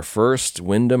we get our first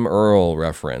Wyndham Earl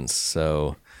reference.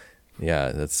 So,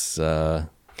 yeah, that's... Dude,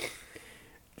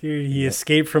 he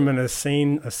escaped from an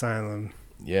insane asylum.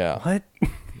 Yeah. What?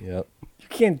 Yep. You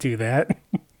can't do that.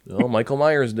 Oh, Michael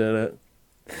Myers did it.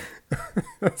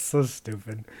 That's so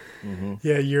stupid. Mm-hmm.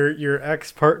 Yeah, your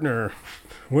ex-partner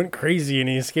went crazy and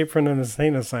he escaped from an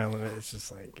insane asylum. It's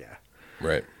just like, yeah.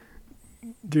 Right.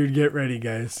 Dude, get ready,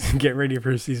 guys. Get ready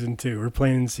for season 2. We're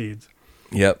planting seeds.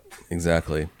 Yep,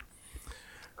 exactly.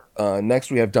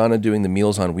 Next, we have Donna doing the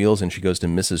Meals on Wheels, and she goes to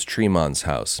Mrs. Tremond's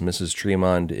house. Mrs.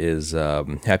 Tremond is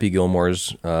Happy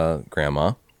Gilmore's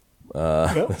grandma.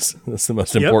 That's the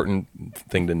most important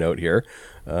thing to note here.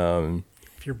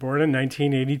 If you're born in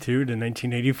 1982 to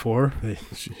 1984,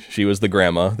 she was the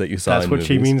grandma that you saw in movies. That's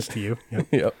what she means to you.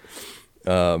 Yep.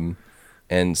 Yep.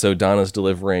 And so Donna's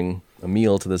delivering a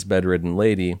meal to this bedridden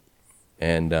lady,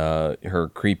 and her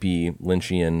creepy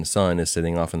Lynchian son is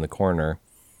sitting off in the corner.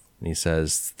 And he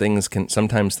says,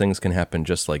 sometimes things can happen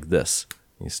just like this.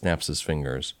 He snaps his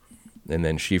fingers. And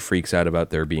then she freaks out about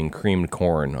there being creamed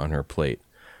corn on her plate.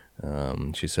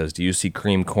 She says, do you see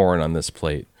creamed corn on this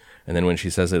plate? And then when she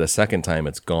says it a second time,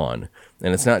 it's gone.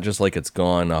 And it's not just like it's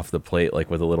gone off the plate, like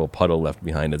with a little puddle left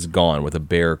behind. It's gone with a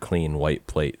bare, clean white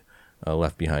plate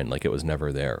left behind, like it was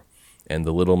never there. And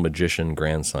the little magician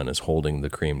grandson is holding the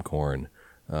creamed corn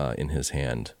in his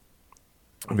hand.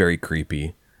 Very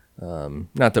creepy.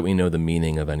 Not that we know the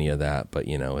meaning of any of that, but,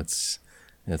 it's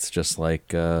just like,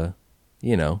 the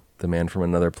man from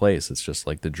another place. It's just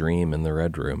like the dream in the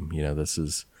Red Room.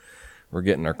 We're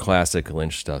getting our classic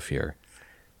Lynch stuff here.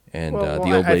 And the old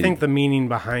lady, I think the meaning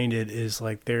behind it is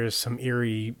like there's some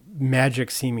eerie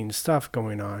magic-seeming stuff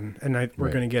going on, and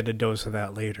we're going to get a dose of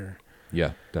that later.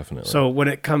 Yeah, definitely. So when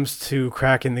it comes to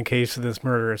cracking the case of this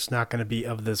murder, it's not going to be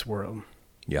of this world.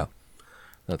 Yeah,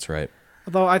 that's right.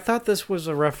 Although I thought this was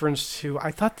a reference to,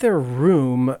 I thought their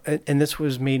room, and this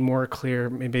was made more clear,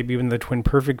 maybe even the Twin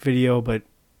Perfect video, but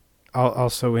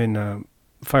also in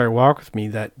Fire Walk With Me,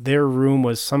 that their room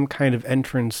was some kind of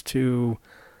entrance to,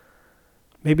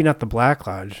 maybe not the Black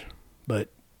Lodge, but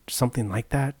something like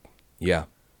that. Yeah.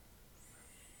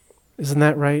 Isn't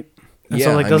that right? And yeah,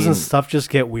 so, doesn't stuff just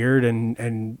get weird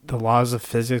and the laws of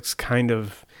physics kind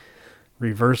of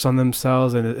reverse on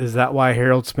themselves? And is that why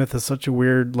Harold Smith is such a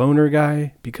weird loner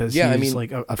guy? Because he's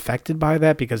affected by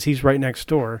that because he's right next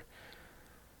door.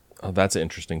 Oh, that's an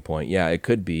interesting point. Yeah, it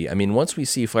could be. I mean, once we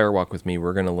see Fire Walk With Me,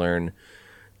 we're going to learn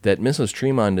that Mrs.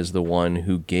 Tremond is the one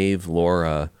who gave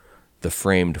Laura the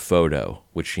framed photo,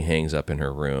 which she hangs up in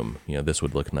her room. This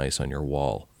would look nice on your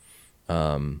wall.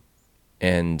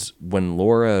 And when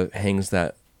Laura hangs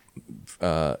that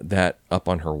up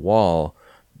on her wall,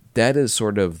 that is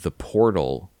sort of the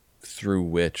portal through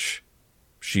which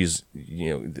she's,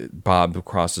 Bob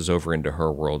crosses over into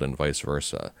her world and vice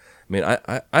versa. I mean,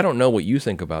 I don't know what you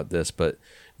think about this, but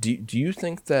do you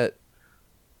think that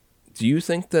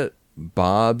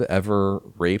Bob ever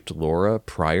raped Laura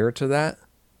prior to that?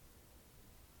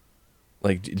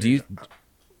 Like, do you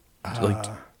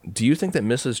think that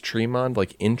Mrs.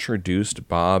 Tremond introduced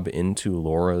Bob into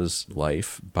Laura's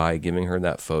life by giving her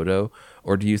that photo?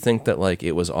 Or do you think that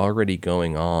it was already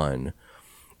going on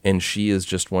and she is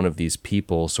just one of these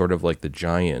people, sort of like the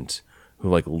giant, who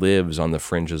lives on the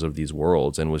fringes of these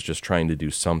worlds and was just trying to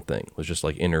do something, was just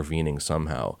intervening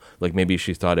somehow? Maybe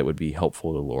she thought it would be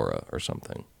helpful to Laura or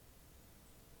something.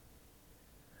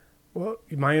 Well,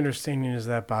 my understanding is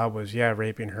that Bob was,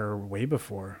 raping her way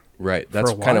before. Right.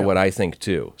 That's kind of what I think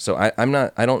too. So I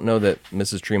don't know that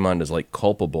Mrs. Tremond is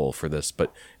culpable for this,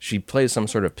 but she plays some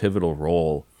sort of pivotal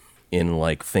role in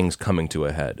things coming to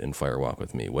a head in Fire Walk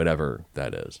With Me, whatever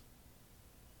that is.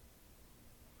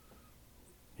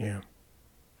 Yeah.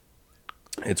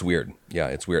 It's weird. Yeah,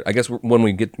 it's weird. I guess when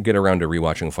we get around to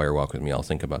rewatching Fire Walk With Me, I'll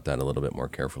think about that a little bit more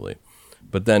carefully.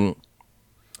 But then,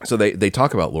 so they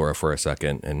talk about Laura for a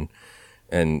second, and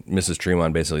Mrs.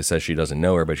 Tremond basically says she doesn't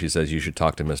know her, but she says you should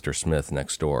talk to Mr. Smith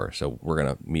next door. So we're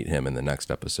going to meet him in the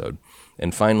next episode.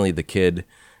 And finally, the kid,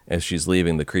 as she's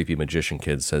leaving, the creepy magician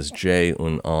kid says, J'ai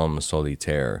un âme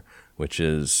solitaire, which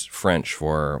is French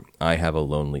for I have a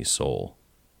lonely soul.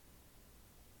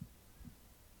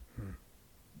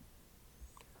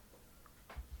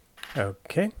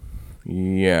 Okay.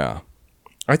 Yeah.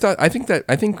 I think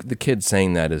the kid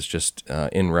saying that is just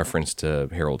in reference to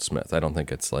Harold Smith. I don't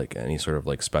think it's any sort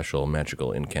of special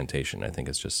magical incantation. I think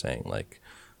it's just saying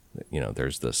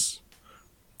there's this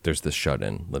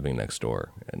shut-in living next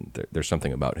door, and there's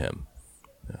something about him.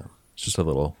 It's just a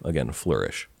little, again,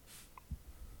 flourish.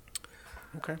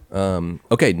 Okay.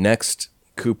 Okay. Next,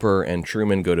 Cooper and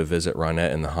Truman go to visit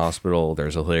Ronette in the hospital.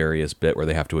 There's a hilarious bit where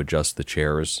they have to adjust the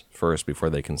chairs first before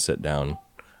they can sit down.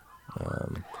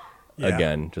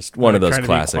 Again, just one of those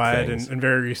classic things. And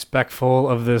very respectful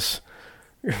of this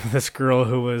girl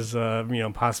who was,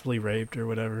 possibly raped or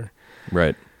whatever.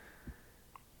 Right.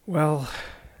 Well,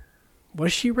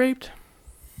 was she raped?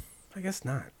 I guess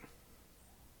not.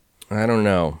 I don't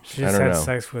know. She just had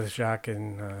sex with Jacques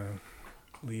and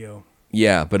Leo.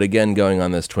 Yeah, but again, going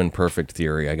on this Twin Perfect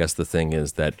theory, I guess the thing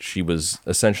is that she was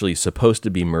essentially supposed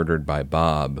to be murdered by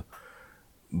Bob,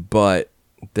 but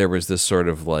there was this sort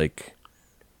of like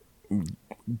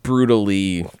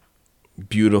brutally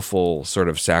beautiful sort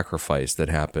of sacrifice that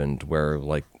happened where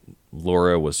like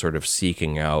Laura was sort of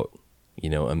seeking out,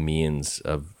 a means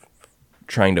of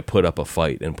trying to put up a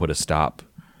fight and put a stop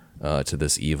to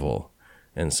this evil.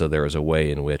 And so there was a way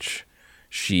in which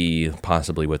she,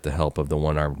 possibly with the help of the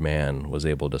one-armed man, was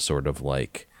able to sort of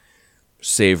like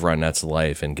save Ronette's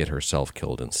life and get herself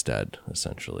killed instead,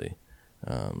 essentially.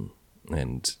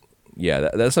 And yeah,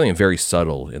 that's something very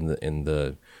subtle in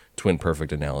the Twin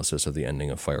Perfect analysis of the ending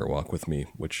of Fire Walk with Me,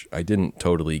 which I didn't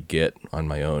totally get on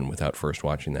my own without first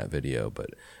watching that video, but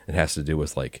it has to do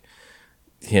with like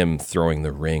him throwing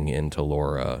the ring into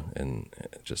Laura, and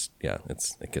it just, yeah,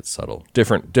 it gets subtle.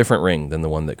 Different ring than the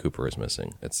one that Cooper is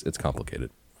missing. It's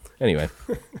complicated. Anyway,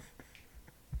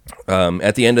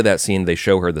 at the end of that scene, they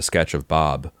show her the sketch of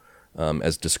Bob,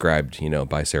 as described,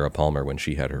 by Sarah Palmer when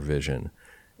she had her vision.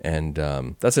 And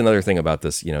that's another thing about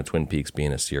this, Twin Peaks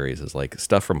being a series is like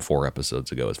stuff from 4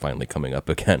 episodes ago is finally coming up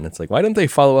again. It's like, why didn't they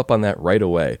follow up on that right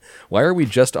away? Why are we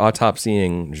just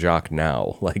autopsying Jacques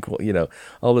now? Like,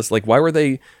 all this, like, why were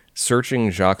they searching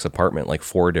Jacques' apartment like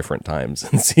 4 different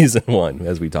times in season 1,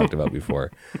 as we talked about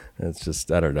before? It's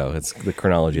just, I don't know. The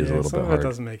chronology is a little bit hard. It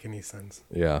doesn't make any sense.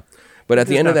 Yeah. But at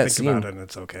the end of that scene, about it and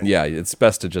it's okay. Yeah, it's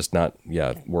best to just not,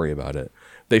 worry about it.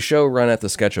 They show Ronette the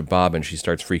sketch of Bob, and she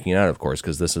starts freaking out, of course,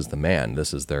 because this is the man.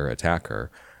 This is their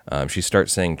attacker. She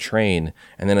starts saying train,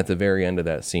 and then at the very end of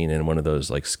that scene, in one of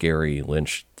those like scary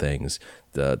Lynch things,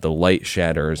 the light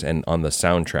shatters, and on the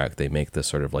soundtrack, they make this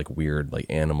sort of like weird, like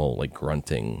animal, like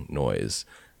grunting noise.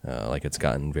 Like it's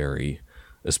gotten very,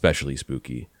 especially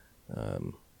spooky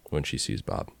when she sees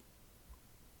Bob.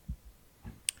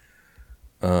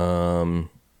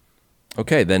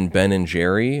 Okay, then Ben and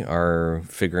Jerry are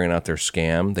figuring out their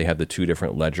scam. They have the 2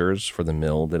 different ledgers for the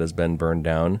mill that has been burned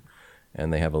down,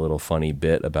 and they have a little funny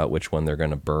bit about which one they're going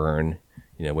to burn,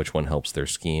 which one helps their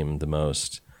scheme the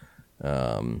most.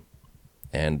 And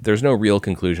there's no real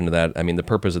conclusion to that. I mean, the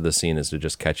purpose of the scene is to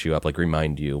just catch you up, like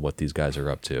remind you what these guys are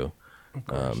up to. Of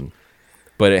course.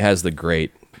 But it has the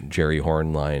great Jerry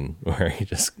Horn line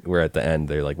where at the end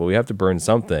they're like, well, we have to burn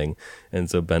something.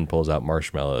 And so Ben pulls out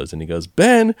marshmallows and he goes,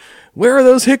 Ben, where are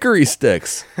those hickory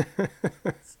sticks?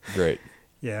 Great.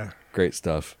 Yeah. Great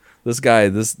stuff. This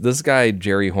guy,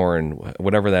 Jerry Horn,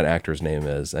 whatever that actor's name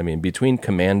is, I mean, between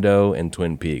Commando and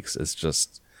Twin Peaks, it's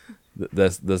just,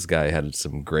 this guy had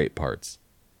some great parts.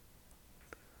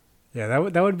 Yeah,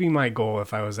 that would be my goal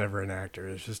if I was ever an actor,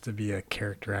 is just to be a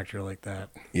character actor like that.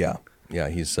 Yeah. Yeah,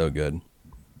 he's so good.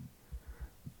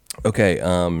 Okay,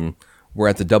 we're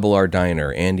at the Double R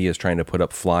Diner. Andy is trying to put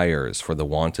up flyers for the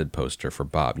wanted poster for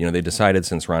Bob. They decided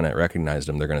since Ronette recognized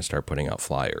him, they're going to start putting out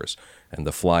flyers. And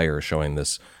the flyer showing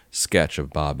this sketch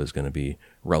of Bob is going to be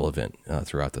relevant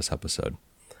throughout this episode.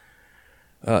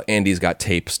 Andy's got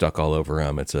tape stuck all over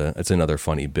him. It's another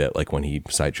funny bit, like when he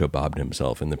sideshow bobbed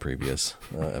himself in the previous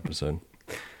episode.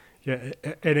 Yeah,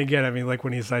 and again, I mean, like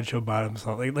when he sideshow bobbed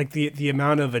himself, like the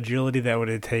amount of agility that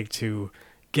would take to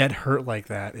get hurt like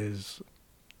that is,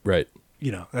 right.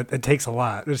 It takes a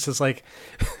lot. It's just like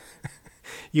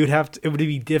it would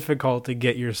be difficult to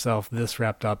get yourself this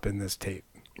wrapped up in this tape.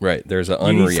 Right. There's an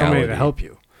unreality. You need somebody unreality to help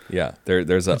you. Yeah,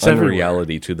 there's an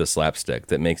unreality to the slapstick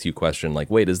that makes you question,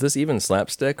 like, wait, is this even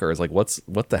slapstick, or is like,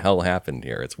 what the hell happened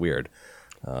here? It's weird,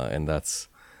 and that's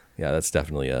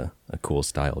definitely a cool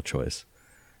style choice.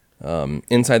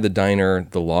 Inside the diner,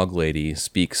 the log lady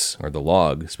speaks, or the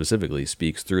log specifically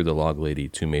speaks through the log lady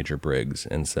to Major Briggs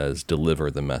and says,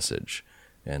 "Deliver the message,"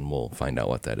 and we'll find out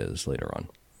what that is later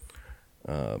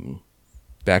on.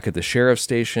 Back at the sheriff's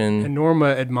station, and Norma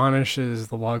admonishes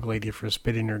the log lady for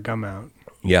spitting her gum out.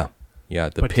 Yeah, the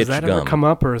pitch gum. Does that ever come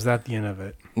up, or is that the end of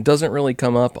it? It doesn't really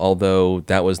come up, although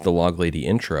that was the log lady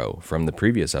intro from the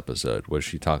previous episode, where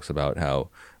she talks about how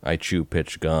I chew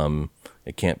pitch gum.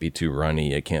 It can't be too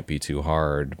runny. It can't be too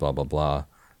hard, blah, blah, blah.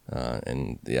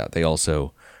 And yeah, they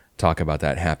also talk about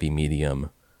that happy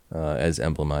medium as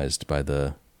emblemized by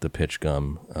the pitch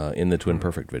gum in the Twin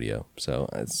Perfect video. So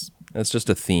it's just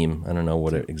a theme. I don't know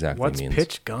what it exactly means. What's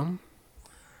pitch gum?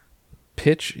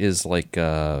 Pitch is like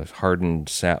hardened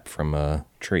sap from a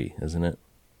tree, isn't it?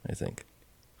 I think.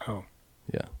 Oh.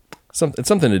 Yeah. It's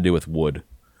something to do with wood,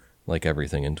 like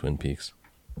everything in Twin Peaks.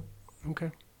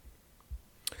 Okay.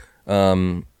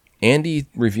 Andy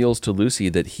reveals to Lucy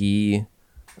that he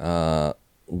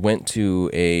went to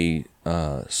a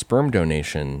sperm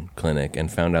donation clinic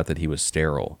and found out that he was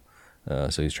sterile.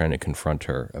 So he's trying to confront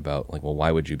her about, like, well,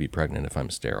 why would you be pregnant if I'm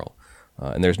sterile?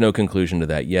 And there's no conclusion to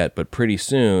that yet, but pretty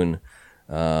soon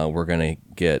we're going to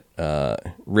get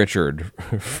Richard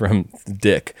from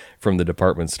Dick from the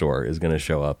department store is going to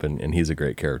show up, and he's a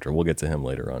great character. We'll get to him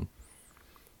later on.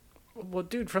 Well,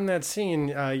 dude, from that scene,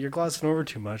 you're glossing over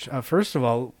too much. First of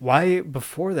all, why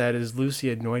before that is Lucy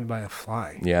annoyed by a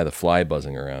fly? Yeah, the fly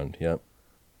buzzing around. Yep.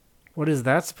 What is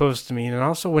that supposed to mean? And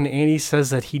also, when Andy says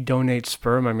that he donates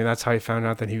sperm, I mean, that's how he found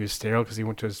out that he was sterile, because he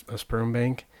went to a sperm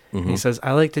bank. Mm-hmm. And he says,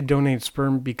 I like to donate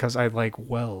sperm because I like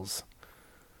wells.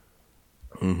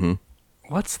 Mm-hmm.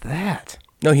 What's that?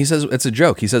 No, he says it's a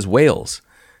joke. He says whales.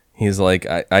 He's like,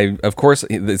 I of course,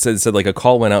 it said like a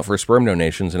call went out for sperm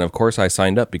donations, and of course I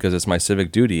signed up because it's my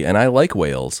civic duty, and I like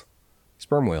whales.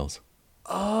 Sperm whales.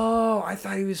 Oh, I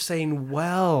thought he was saying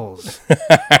wells.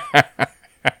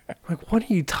 Like, what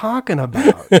are you talking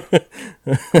about? Yeah,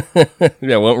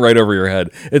 it went right over your head.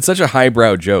 It's such a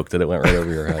highbrow joke that it went right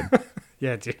over your head.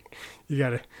 Yeah, dude.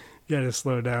 You gotta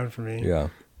slow down for me. Yeah.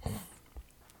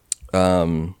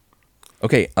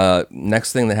 Okay,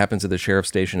 next thing that happens at the sheriff's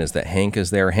station is that Hank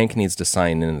is there. Hank needs to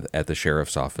sign in at the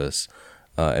sheriff's office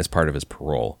as part of his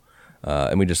parole.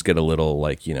 And we just get a little,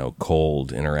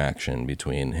 cold interaction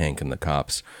between Hank and the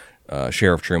cops.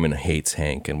 Sheriff Truman hates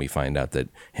Hank, and we find out that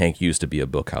Hank used to be a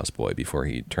bookhouse boy before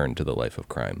he turned to the life of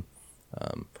crime.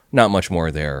 Not much more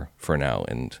there for now,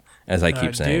 and as I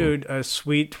keep saying... Dude, a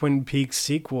sweet Twin Peaks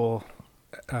sequel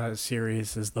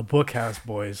series is the Bookhouse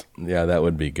Boys. Yeah, that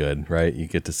would be good, right? You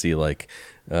get to see,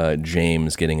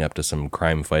 James getting up to some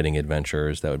crime-fighting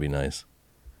adventures. That would be nice.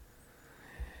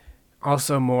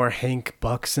 Also, more Hank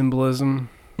Buck symbolism.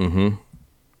 Mm-hmm.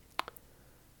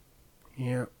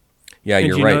 Yeah. Yeah, and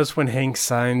you're you right. Notice when Hank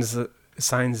signs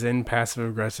in passive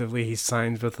aggressively, he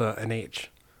signs with an H,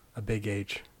 a big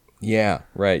H. Yeah,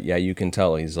 right. Yeah, you can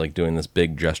tell he's doing this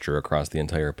big gesture across the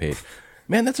entire page.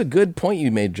 Man, that's a good point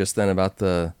you made just then about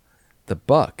the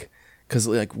buck, because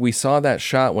we saw that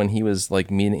shot when he was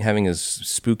having his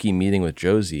spooky meeting with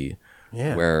Josie,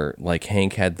 where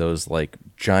Hank had those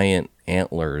giant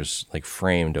antlers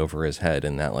framed over his head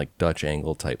in that Dutch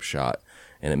angle type shot.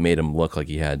 And it made him look like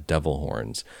he had devil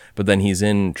horns. But then he's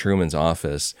in Truman's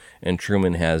office, and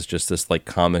Truman has just this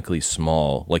comically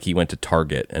small, he went to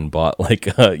Target and bought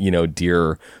a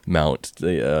deer mount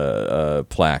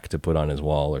plaque to put on his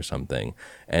wall or something.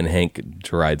 And Hank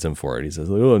derides him for it. He says,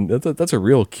 "Oh, that's a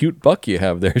real cute buck you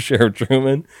have there, Sheriff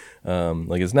Truman.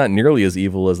 It's not nearly as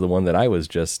evil as the one that I was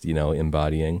just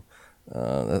embodying."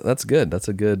 That's good. That's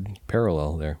a good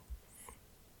parallel there.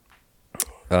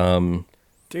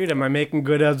 Dude, am I making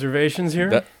good observations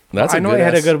here? I know I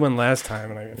had a good one last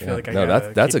time, and I feel like I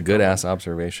that's a good ass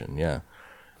observation. Yeah.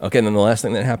 Okay, and then the last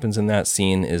thing that happens in that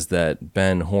scene is that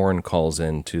Ben Horn calls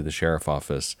in to the sheriff's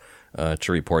office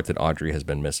to report that Audrey has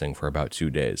been missing for about 2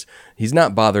 days. He's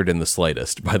not bothered in the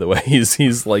slightest, by the way. He's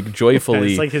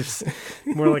joyfully. It's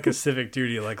more like a civic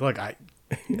duty. Look,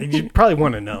 you probably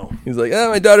want to know. He's like,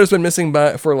 my daughter's been missing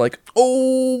for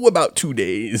about 2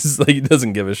 days. He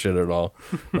doesn't give a shit at all.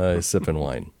 He's sipping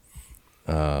wine.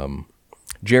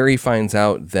 Jerry finds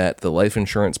out that the life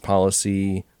insurance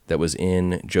policy that was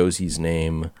in Josie's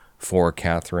name for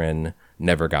Catherine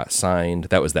never got signed.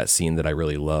 That was that scene that I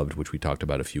really loved, which we talked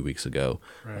about a few weeks ago,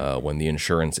 right. When the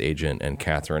insurance agent and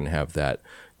Catherine have that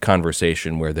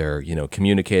conversation where they're,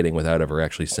 communicating without ever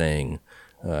actually saying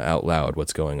out loud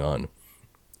what's going on.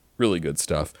 Really good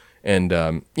stuff. And,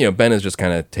 Ben is just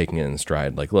kind of taking it in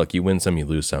stride. Look, you win some, you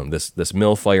lose some. This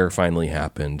mill fire finally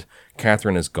happened.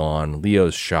 Catherine is gone.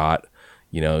 Leo's shot.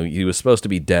 He was supposed to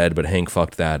be dead, but Hank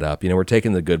fucked that up. We're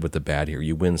taking the good with the bad here.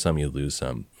 You win some, you lose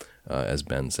some, as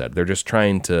Ben said. They're just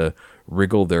trying to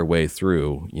wriggle their way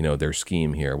through, their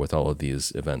scheme here with all of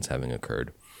these events having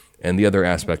occurred. And the other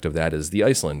aspect of that is the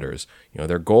Icelanders.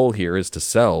 Their goal here is to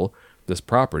sell this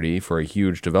property for a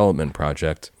huge development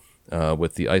project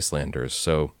with the Icelanders.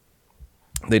 So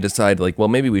they decide,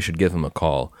 maybe we should give him a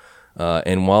call.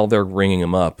 And while they're ringing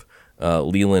him up,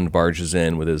 Leland barges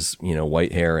in with his,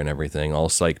 white hair and everything, all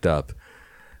psyched up,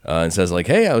 and says,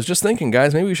 hey, I was just thinking,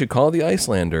 guys, maybe we should call the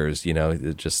Icelanders.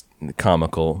 It's just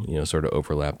comical, sort of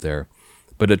overlap there.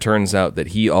 But it turns out that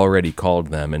he already called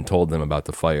them and told them about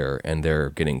the fire, and they're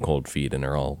getting cold feet, and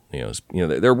they're all,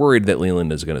 they're worried that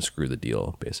Leland is going to screw the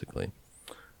deal, basically.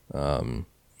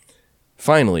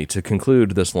 Finally, to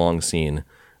conclude this long scene,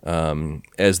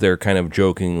 as they're kind of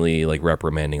jokingly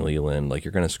reprimanding Leland,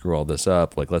 you're going to screw all this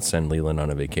up, let's send Leland on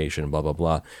a vacation, blah, blah,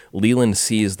 blah. Leland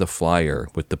sees the flyer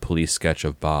with the police sketch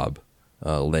of Bob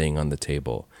laying on the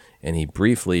table, and he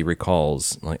briefly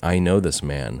recalls, I know this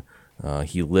man.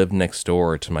 He lived next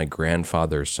door to my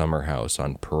grandfather's summer house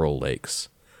on Pearl Lakes.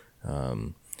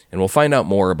 And we'll find out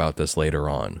more about this later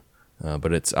on.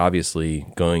 but it's obviously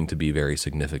going to be very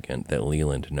significant that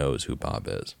Leland knows who Bob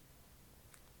is.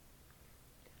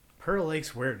 Pearl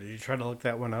Lake's where? Did you try to look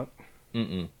that one up?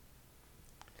 Mm-mm.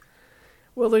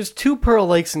 Well, there's 2 Pearl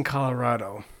Lakes in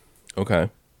Colorado.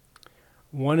 Okay.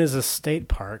 One is a state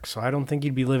park, so I don't think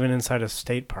you'd be living inside a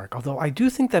state park. Although I do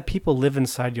think that people live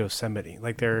inside Yosemite.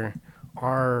 Like, there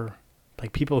are,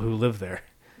 like, people who live there.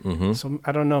 Mm-hmm. So,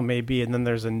 I don't know, maybe. And then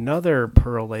there's another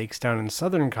Pearl Lakes down in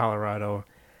southern Colorado.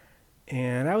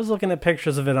 And I was looking at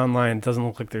pictures of it online. It doesn't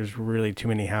look like there's really too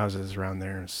many houses around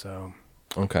there, so...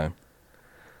 Okay.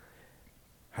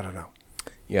 I don't know.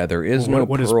 Yeah, there is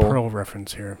what is Pearl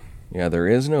reference here? Yeah, there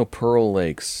is no Pearl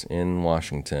Lakes in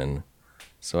Washington,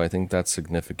 so I think that's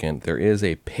significant. There is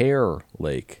a Pear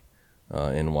Lake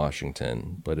in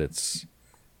Washington, but it's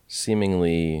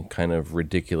seemingly kind of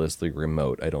ridiculously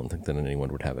remote. I don't think that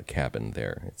anyone would have a cabin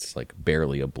there. It's like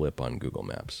barely a blip on Google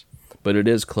Maps. But it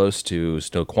is close to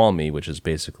Snoqualmie, which is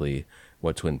basically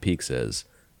what Twin Peaks is.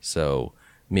 So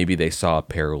maybe they saw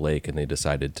Pear Lake and they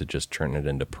decided to just turn it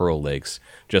into Pearl Lakes.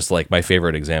 Just like my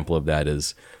favorite example of that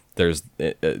is there's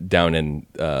down in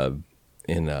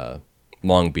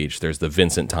Long Beach, there's the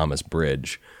Vincent Thomas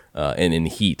Bridge. And in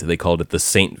Heat, they called it the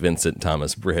St. Vincent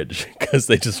Thomas Bridge because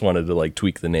they just wanted to like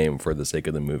tweak the name for the sake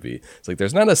of the movie. It's like,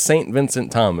 there's not a St.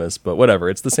 Vincent Thomas, but whatever.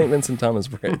 It's the St. Vincent Thomas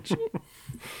Bridge.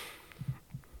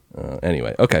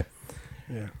 Anyway, okay.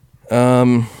 Yeah.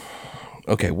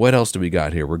 Okay, what else do we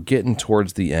got here? We're getting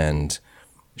towards the end.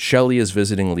 Shelley is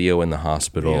visiting Leo in the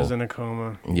hospital. Leo's in a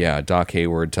coma. Yeah, Doc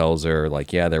Hayward tells her,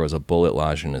 like, yeah, there was a bullet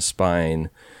lodged in his spine.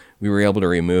 We were able to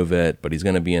remove it, but he's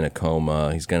going to be in a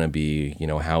coma. He's going to be,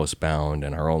 housebound,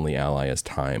 and our only ally is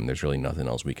time. There's really nothing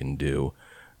else we can do.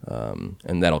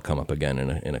 And that'll come up again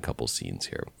in a couple scenes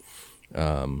here.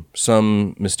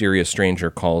 Some mysterious stranger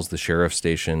calls the sheriff's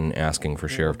station asking for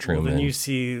Sheriff Truman. Then you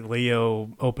see Leo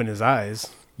open his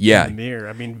eyes. Yeah. In the mirror.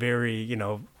 I mean, very,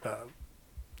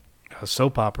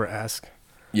 soap opera-esque.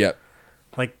 Yep.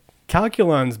 Like,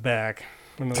 Calculon's back.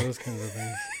 One of those kinds of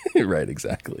things. Right,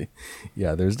 exactly.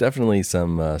 Yeah, there's definitely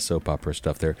some soap opera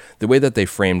stuff there. The way that they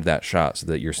framed that shot so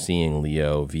that you're seeing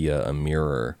Leo via a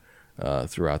mirror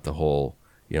throughout the whole,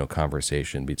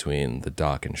 conversation between the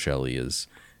Doc and Shelley is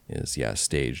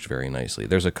staged very nicely.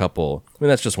 There's a couple,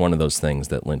 that's just one of those things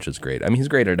that Lynch is great. I mean, he's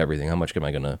great at everything. How much am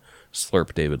I going to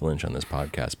slurp David Lynch on this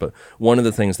podcast? But one of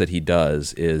the things that he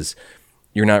does is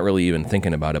you're not really even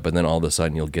thinking about it, but then all of a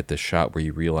sudden you'll get this shot where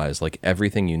you realize like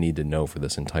everything you need to know for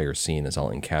this entire scene is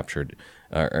all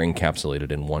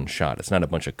encapsulated in one shot. It's not a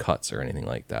bunch of cuts or anything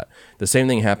like that. The same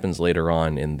thing happens later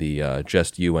on in the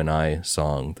Just You and I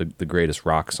song, the greatest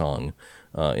rock song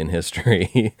in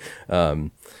history.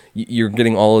 You're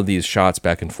getting all of these shots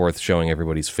back and forth showing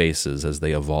everybody's faces as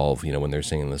they evolve, when they're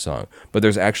singing the song. But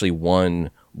there's actually one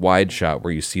wide shot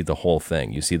where you see the whole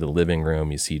thing. You see the living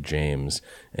room, you see James,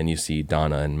 and you see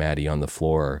Donna and Maddie on the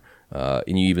floor,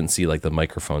 and you even see like the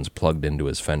microphones plugged into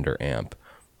his Fender amp.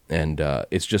 And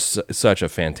it's just such a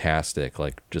fantastic,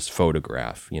 like, just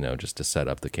photograph, just to set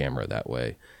up the camera that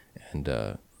way. And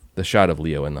the shot of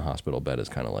Leo in the hospital bed is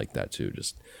kind of like that too.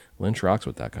 Just Lynch rocks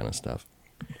with that kind of stuff.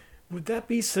 Would that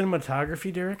be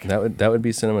cinematography, Derek? That would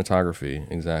be cinematography,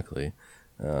 exactly.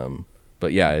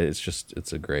 But yeah,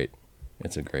 it's a great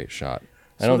shot.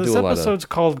 So this episode's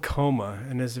called Coma,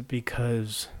 and is it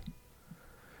because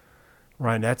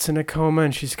Ryanette's in a coma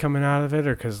and she's coming out of it,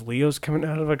 or because Leo's coming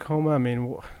out of a coma? I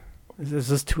mean, is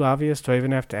this too obvious? Do I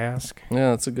even have to ask? Yeah,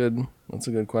 that's a good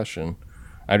question.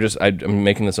 I'm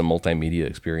making this a multimedia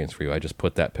experience for you. I just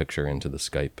put that picture into the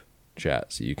Skype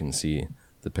chat so you can see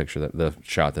the picture, the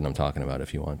shot that I'm talking about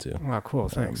if you want to. Oh, cool.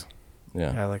 Thanks.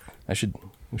 Yeah.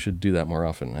 We should do that more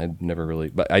often. I'd never really,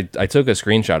 but I took a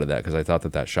screenshot of that because I thought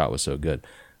that shot was so good.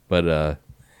 But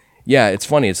yeah, it's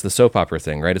funny. It's the soap opera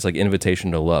thing, right? It's like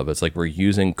Invitation to Love. It's like we're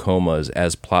using comas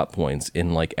as plot points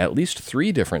in like at least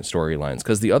 3 different storylines,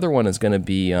 because the other one is going to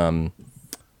be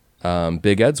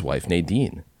Big Ed's wife,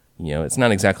 Nadine. It's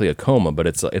not exactly a coma, but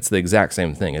it's the exact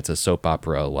same thing. It's a soap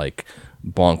opera, like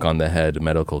bonk on the head,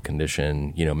 medical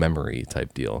condition, memory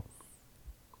type deal.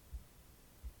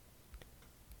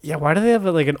 Yeah, why do they have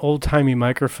like an old-timey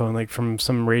microphone, like from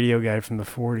some radio guy from the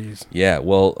 40s? Yeah,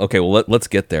 well, okay, well, let's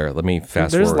get there. Let me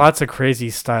fast forward. There's lots of crazy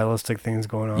stylistic things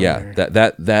going on there.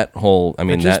 that whole, I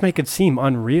mean, just make it seem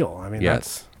unreal. I mean,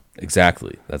 that's...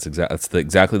 Exactly. That's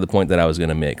exactly the point that I was going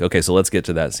to make. Okay, so let's get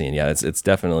to that scene. Yeah, it's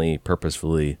definitely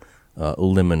purposefully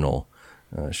liminal,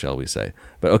 shall we say.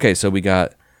 But okay, so we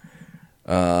got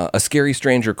a scary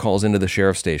stranger calls into the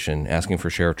sheriff's station asking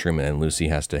for Sheriff Truman, and Lucy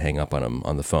has to hang up on him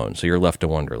on the phone. So you're left to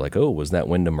wonder, like, oh, was that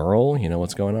Wyndham Earle?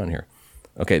 What's going on here?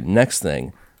 Okay, next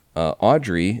thing.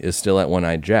 Audrey is still at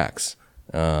One-Eyed Jack's.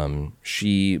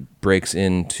 She breaks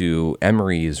into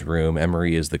Emery's room.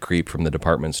 Emery is the creep from the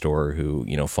department store who,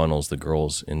 funnels the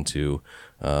girls into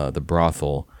the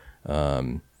brothel.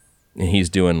 And he's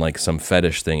doing like some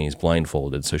fetish thing. He's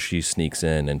blindfolded. So she sneaks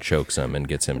in and chokes him and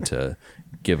gets him to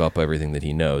give up everything that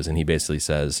he knows. And he basically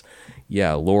says,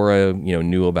 yeah, Laura,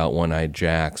 knew about One-Eyed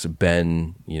Jack's.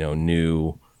 Ben,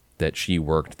 knew that she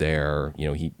worked there.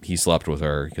 He slept with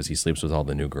her because he sleeps with all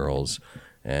the new girls.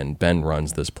 And Ben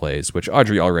runs this place, which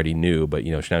Audrey already knew, but,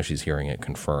 now she's hearing it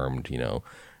confirmed,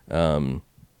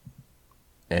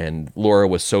 and Laura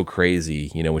was so crazy,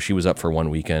 she was up for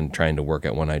one weekend trying to work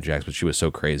at One-Eyed Jack's, but she was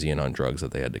so crazy and on drugs that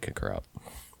they had to kick her out.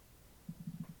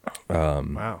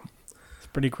 Wow. It's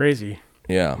pretty crazy.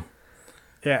 Yeah.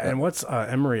 Yeah, and what's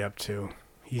Emery up to?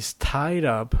 He's tied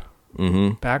up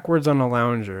Mm-hmm. backwards on a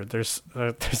lounger. There's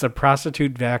a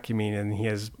prostitute vacuuming, and he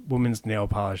has woman's nail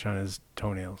polish on his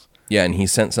toenails. Yeah, and he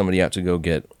sent somebody out to go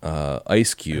get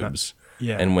ice cubes.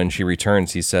 Yeah. And when she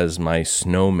returns, he says, my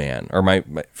snowman, or my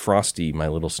Frosty, my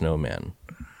little snowman.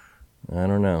 I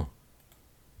don't know.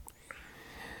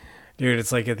 Dude,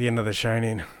 it's like at the end of The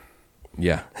Shining.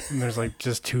 Yeah. And there's like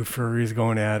just two furries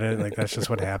going at it. Like that's just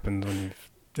what happens when you've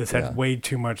just had way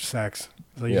too much sex.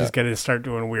 So you just got to start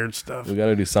doing weird stuff. We got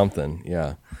to do something.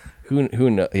 Yeah. Who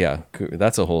know? Yeah.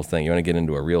 That's a whole thing. You want to get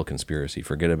into a real conspiracy.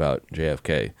 Forget about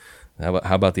JFK. How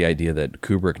about the idea that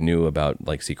Kubrick knew about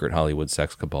like secret Hollywood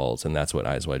sex cabals, and that's what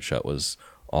Eyes Wide Shut was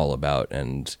all about,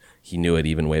 and he knew it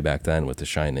even way back then with The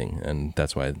Shining, and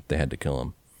that's why they had to kill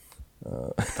him.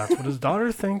 That's what his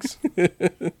daughter thinks.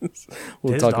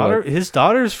 We'll his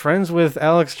daughter's friends with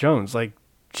Alex Jones. Like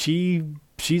she's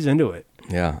into it.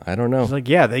 Yeah, I don't know. She's like,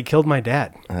 yeah, they killed my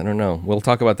dad. I don't know. We'll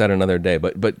talk about that another day.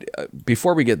 But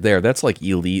before we get there, that's like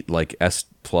elite, like S+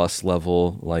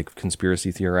 level, like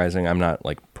conspiracy theorizing. I'm not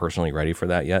like personally ready for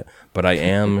that yet, but I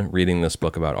am reading this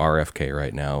book about RFK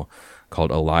right now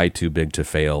called A Lie Too Big to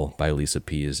Fail by Lisa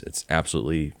Pease. It's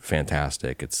absolutely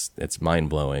fantastic. It's mind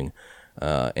blowing,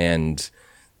 and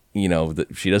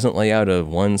she doesn't lay out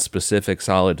one specific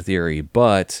solid theory,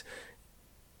 but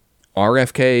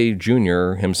RFK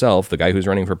Jr. himself, the guy who's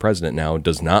running for president now,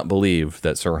 does not believe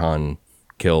that Sirhan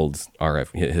killed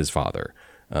his father.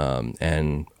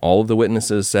 And all of the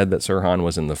witnesses said that Sirhan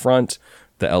was in the front.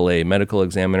 The LA medical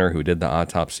examiner who did the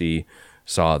autopsy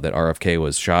saw that RFK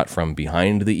was shot from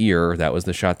behind the ear. That was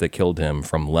the shot that killed him,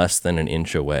 from less than an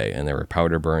inch away. And there were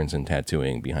powder burns and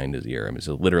tattooing behind his ear. I mean, it's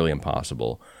literally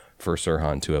impossible for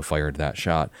Sirhan to have fired that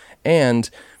shot. And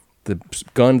the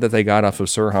gun that they got off of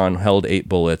Sirhan held 8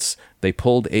 bullets. They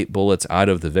pulled 8 bullets out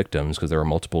of the victims because there were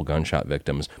multiple gunshot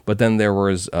victims. But then there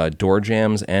was door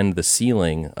jams, and the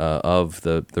ceiling of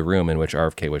the room in which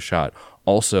RFK was shot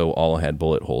also all had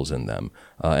bullet holes in them.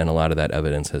 And a lot of that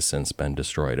evidence has since been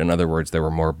destroyed. In other words, there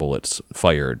were more bullets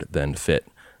fired than fit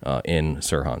in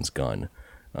Sirhan's gun.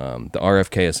 The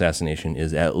RFK assassination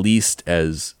is at least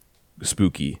as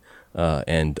spooky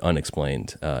and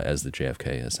unexplained as the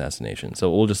JFK assassination. So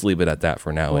we'll just leave it at that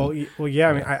for now. Well, yeah.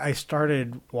 I mean, I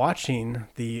started watching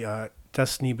the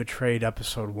Destiny Betrayed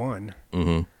episode 1,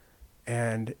 mm-hmm.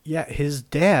 and yeah, his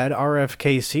dad,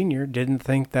 RFK Sr., didn't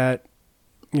think that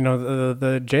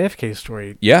the JFK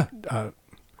story. Yeah.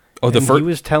 He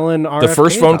was telling RFK the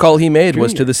first phone call he made Jr.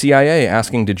 was to the CIA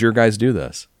asking, "Did your guys do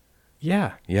this?"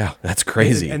 Yeah. Yeah, that's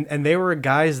crazy. And they were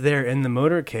guys there in the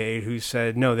motorcade who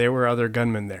said, no, there were other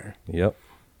gunmen there. Yep.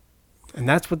 And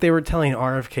that's what they were telling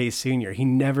RFK Sr. He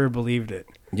never believed it.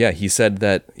 Yeah, he said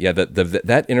that,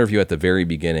 that interview at the very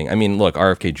beginning. I mean, look,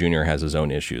 RFK Jr. has his own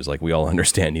issues. Like, we all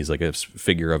understand he's like a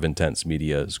figure of intense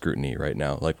media scrutiny right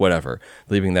now. Like, whatever.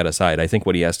 Leaving that aside, I think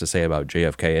what he has to say about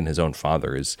JFK and his own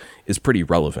father is pretty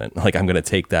relevant. Like, I'm going to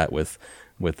take that with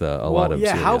a lot of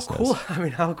seriousness. How cool! I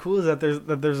mean, how cool is that?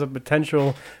 There's a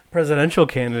potential presidential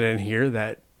candidate in here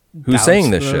who's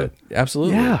saying this shit.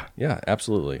 Absolutely, yeah,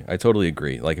 absolutely. I totally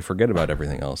agree. Like, forget about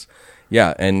everything else.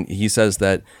 Yeah, and he says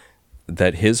that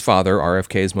his father,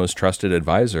 RFK's most trusted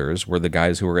advisors, were the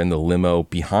guys who were in the limo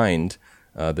behind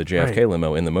the JFK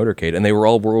limo in the motorcade, and they were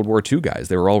all World War II guys.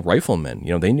 They were all riflemen.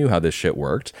 They knew how this shit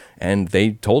worked, and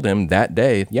they told him that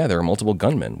day, yeah, there are multiple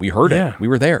gunmen. We heard it. We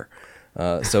were there.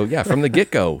 So yeah, from the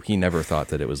get-go, he never thought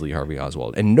that it was Lee Harvey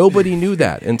Oswald, and nobody knew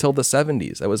that until the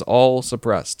 70s. That was all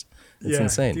suppressed. It's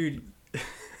insane, dude.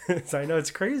 I know,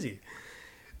 it's crazy,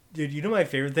 dude. My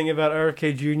favorite thing about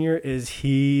RFK Jr. is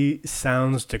he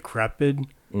sounds decrepit,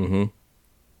 mm-hmm.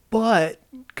 but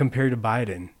compared to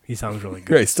Biden, he sounds really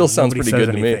good. Yeah, he still sounds pretty good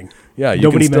to me. Yeah,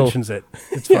 nobody mentions it.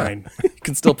 It's fine. You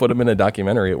can still put him in a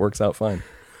documentary; it works out fine.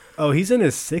 Oh, he's in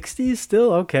his 60s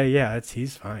still? Okay, yeah,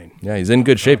 he's fine. Yeah, he's in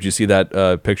good shape. Did you see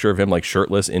that picture of him like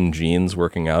shirtless in jeans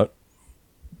working out?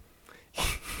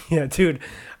 Yeah, dude.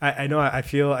 I know I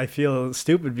feel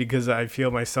stupid because I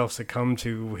feel myself succumb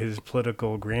to his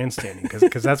political grandstanding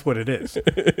because that's what it is.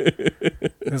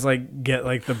 It's like get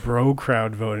like the bro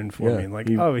crowd voting for me. Like,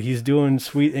 he's doing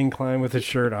sweet incline with his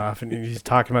shirt off and he's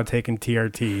talking about taking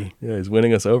TRT. Yeah, he's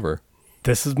winning us over.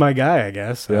 This is my guy, I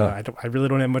guess. Yeah. I really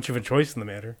don't have much of a choice in the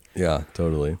matter. Yeah,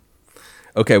 totally.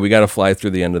 Okay, we got to fly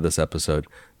through the end of this episode.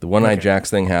 The One-Eyed Jacks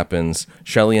thing happens.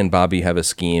 Shelley and Bobby have a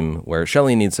scheme where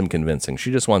Shelley needs some convincing.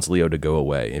 She just wants Leo to go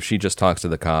away. If she just talks to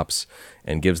the cops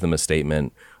and gives them a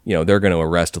statement, they're going to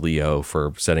arrest Leo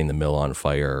for setting the mill on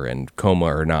fire, and Coma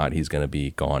or not, he's going to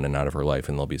be gone and out of her life,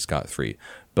 and they'll be scot-free.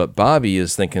 But Bobby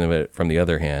is thinking of it from the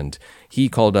other hand. He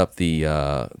called up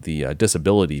the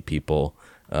disability people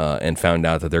and found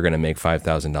out that they're going to make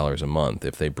 $5,000 a month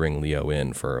if they bring Leo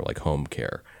in for like home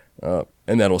care.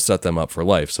 And that'll set them up for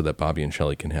life so that Bobby and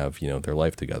Shelley can have, their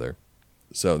life together.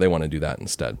 So they want to do that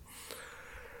instead.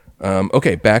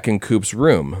 Okay, back in Coop's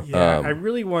room. Yeah, I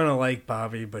really want to like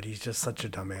Bobby, but he's just such a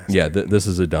dumbass. Yeah, this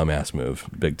is a dumbass move,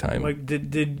 big time. Like,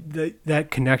 did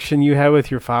that connection you had with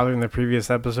your father in the previous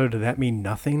episode, did that mean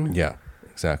nothing? Yeah,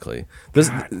 exactly.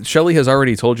 Shelley has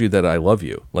already told you that I love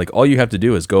you. Like, all you have to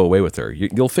do is go away with her.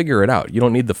 You'll figure it out. You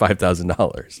don't need the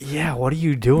 $5,000. Yeah, what are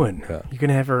you doing? Yeah. You're going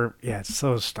to have her... Yeah, it's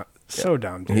so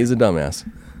dumb, dude. He's a dumbass.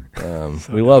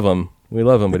 We love him. We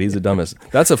love him, but he's a dumbass.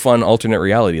 That's a fun alternate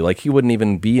reality. Like, he wouldn't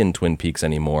even be in Twin Peaks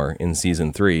anymore in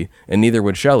season 3, and neither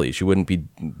would Shelley. She wouldn't be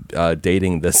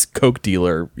dating this coke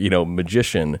dealer,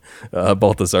 magician,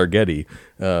 Balthazar Getty,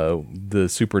 the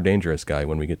super dangerous guy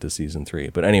when we get to season 3.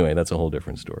 But anyway, that's a whole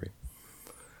different story.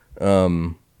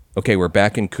 Okay, we're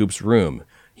back in Coop's room.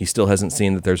 He still hasn't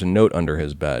seen that there's a note under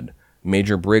his bed.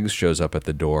 Major Briggs shows up at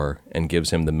the door and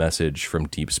gives him the message from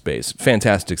deep space.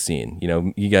 Fantastic scene.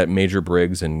 You got Major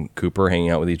Briggs and Cooper hanging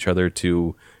out with each other,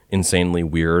 two insanely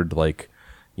weird, like,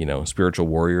 spiritual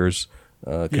warriors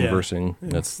conversing. Yeah.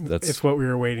 That's it's what we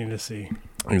were waiting to see.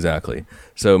 Exactly.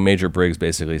 So Major Briggs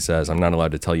basically says, I'm not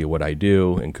allowed to tell you what I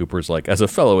do. And Cooper's like, as a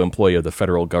fellow employee of the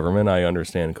federal government, I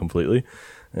understand completely.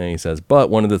 And he says, but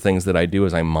one of the things that I do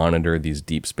is I monitor these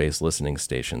deep space listening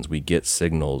stations. We get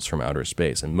signals from outer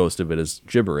space, and most of it is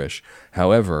gibberish.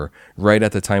 However, right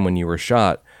at the time when you were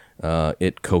shot,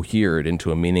 it cohered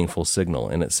into a meaningful signal,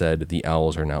 and it said, the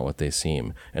owls are not what they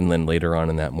seem. And then later on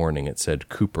in that morning, it said,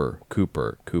 Cooper,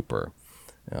 Cooper, Cooper.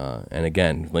 And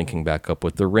again, linking back up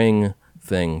with the ring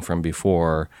thing from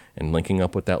before and linking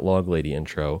up with that log lady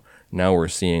intro, now we're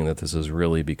seeing that this is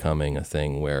really becoming a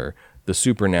thing where the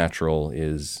supernatural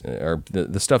is, or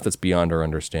the stuff that's beyond our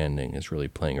understanding is really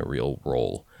playing a real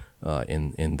role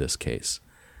in this case.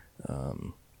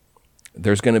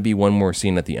 There's going to be one more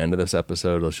scene at the end of this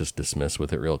episode. Let's just dismiss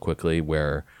with it real quickly,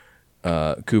 where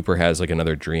Cooper has like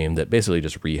another dream that basically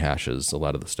just rehashes a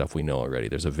lot of the stuff we know already.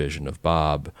 There's a vision of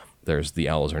Bob. There's the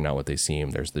owls are not what they seem.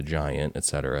 There's the giant,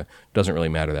 etc. Doesn't really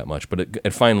matter that much, but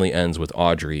it finally ends with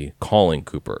Audrey calling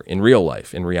Cooper in real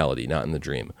life, in reality, not in the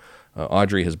dream.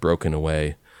 Audrey has broken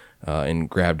away and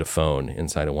grabbed a phone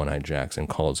inside of One-Eyed Jacks and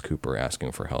calls Cooper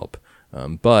asking for help.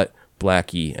 But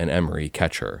Blackie and Emery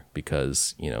catch her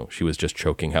because, she was just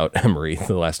choking out Emery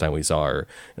the last time we saw her.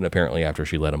 And apparently after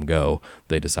she let him go,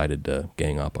 they decided to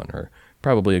gang up on her.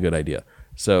 Probably a good idea.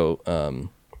 So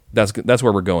that's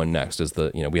where we're going next is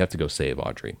we have to go save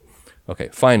Audrey. Okay,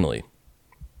 finally,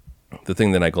 the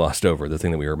thing that I glossed over, the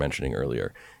thing that we were mentioning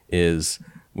earlier, is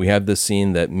we have this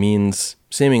scene that means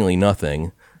seemingly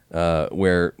nothing,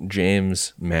 where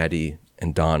James, Maddie,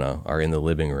 and Donna are in the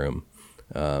living room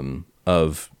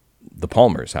of the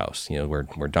Palmer's house,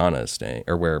 where Donna is staying,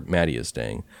 or where Maddie is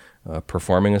staying,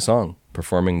 performing a song,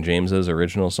 performing James's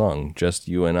original song, Just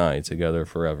You and I Together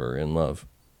Forever in Love.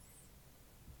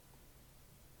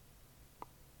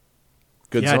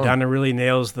 Good song. Donna really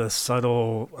nails the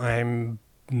subtle,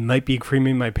 might be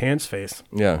creaming my pants face.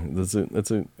 Yeah,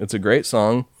 it's a great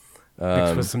song.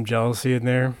 Mixed with some jealousy in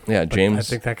there. Yeah, James. I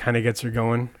think that kind of gets her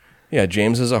going. Yeah,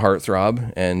 James is a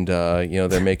heartthrob, and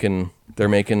they're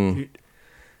making.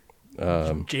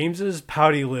 James's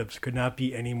pouty lips could not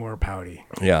be any more pouty.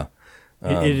 Yeah,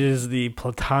 it is the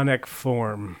platonic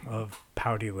form of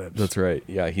pouty lips. That's right.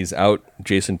 Yeah, he's out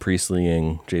Jason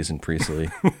Priestleying Jason Priestley.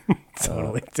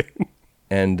 Totally.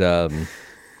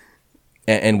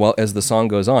 And while as the song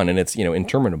goes on, and it's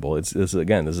interminable, this is a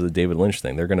David Lynch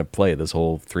thing. They're going to play this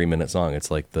whole 3-minute song.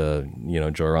 It's like the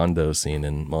Jorando scene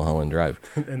in Mulholland Drive,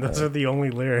 and those are the only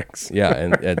lyrics. Yeah,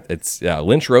 and it's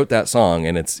Lynch wrote that song,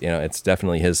 and it's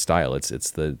definitely his style. It's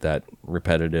that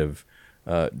repetitive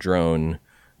drone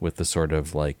with the sort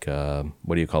of like,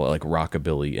 what do you call it? Like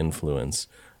rockabilly influence.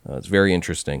 It's very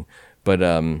interesting, but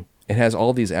it has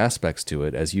all these aspects to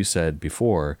it, as you said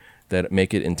before, that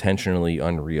make it intentionally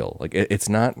unreal. Like it's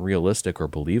not realistic or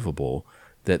believable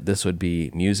that this would be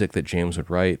music that James would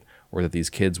write or that these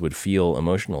kids would feel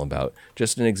emotional about,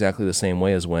 just in exactly the same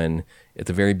way as when, at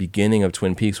the very beginning of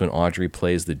Twin Peaks, when Audrey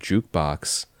plays the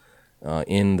jukebox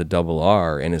in the double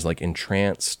R and is like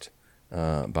entranced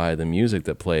by the music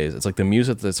that plays. It's like the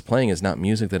music that's playing is not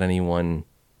music that anyone,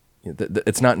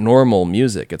 it's not normal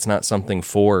music. It's not something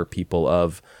for people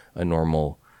of a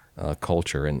normal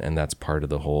culture, and that's part of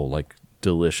the whole like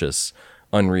delicious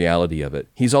unreality of it.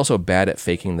 He's also bad at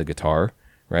faking the guitar,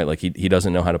 right? Like he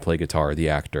doesn't know how to play guitar, the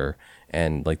actor,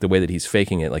 and like the way that he's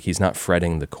faking it, like he's not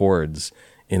fretting the chords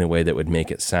in a way that would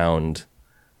make it sound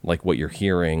like what you're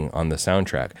hearing on the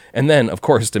soundtrack. And then, of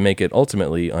course, to make it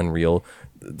ultimately unreal,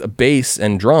 the bass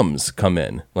and drums come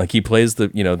in. Like he plays the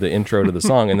intro to the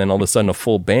song, and then all of a sudden a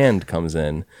full band comes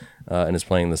in and is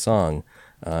playing the song,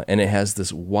 and it has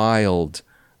this wild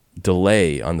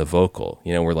delay on the vocal,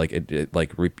 where like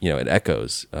it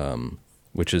echoes,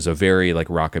 which is a very like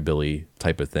rockabilly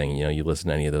type of thing. You listen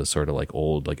to any of those sort of like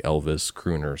old like Elvis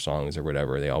crooner songs or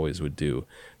whatever, they always would do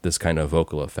this kind of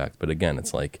vocal effect. But again,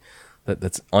 it's like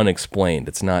that's unexplained.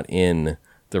 It's not in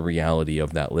the reality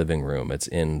of that living room. It's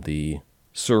in the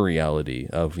surreality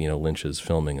of Lynch's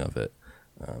filming of it.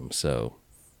 So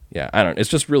yeah, it's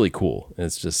just really cool.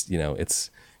 It's just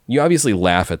you obviously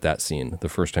laugh at that scene the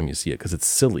first time you see it because it's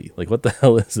silly. Like, what the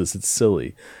hell is this? It's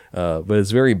silly. But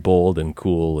it's very bold and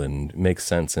cool and makes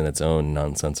sense in its own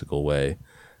nonsensical way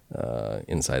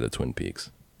inside of Twin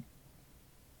Peaks.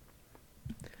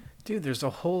 Dude, there's a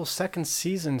whole second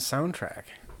season soundtrack.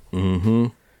 Mm-hmm.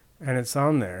 And it's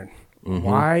on there. Mm-hmm.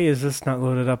 Why is this not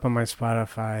loaded up on my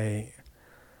Spotify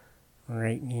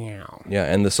right now? Yeah,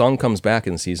 and the song comes back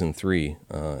in season 3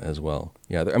 as well.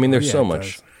 Yeah, there's so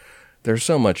much. Does. There's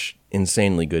so much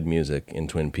insanely good music in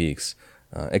Twin Peaks.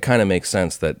 It kind of makes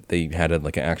sense that they had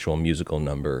like an actual musical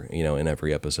number, in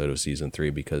every episode of season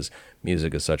 3, because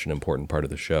music is such an important part of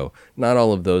the show. Not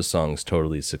all of those songs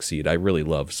totally succeed. I really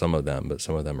love some of them, but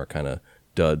some of them are kind of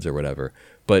duds or whatever.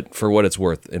 But for what it's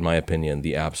worth, in my opinion,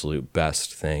 the absolute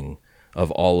best thing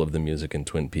of all of the music in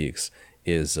Twin Peaks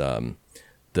is the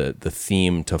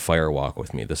theme to Firewalk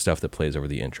with Me, the stuff that plays over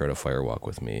the intro to Firewalk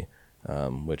with Me.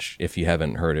 Which, if you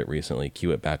haven't heard it recently,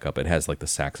 cue it back up. It has like the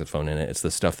saxophone in it. It's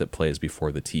the stuff that plays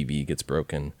before the TV gets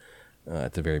broken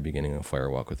at the very beginning of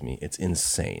Firewalk with Me. It's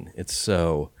insane. It's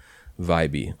so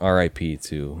vibey. R.I.P.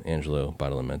 to Angelo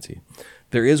Badalamenti.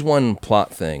 There is one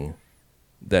plot thing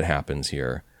that happens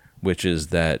here, which is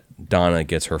that Donna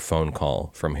gets her phone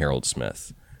call from Harold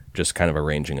Smith, just kind of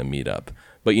arranging a meetup.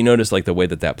 But you notice like the way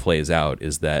that plays out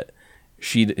is that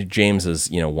James is,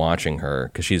 watching her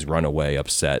because she's run away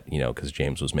upset, because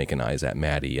James was making eyes at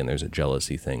Maddie, and there's a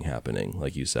jealousy thing happening,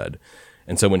 like you said.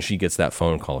 And so when she gets that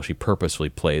phone call, she purposefully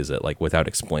plays it like without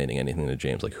explaining anything to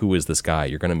James. Like, who is this guy?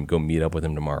 You're going to go meet up with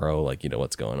him tomorrow? Like,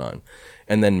 what's going on?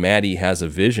 And then Maddie has a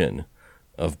vision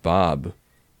of Bob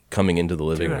coming into the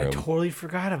living room. I totally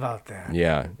forgot about that.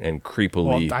 Yeah, and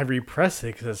creepily... Well, I repress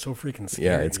it because it's so freaking scary.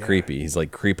 Yeah, it's creepy. He's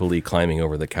like creepily climbing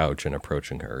over the couch and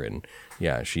approaching her, and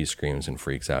yeah, she screams and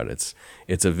freaks out.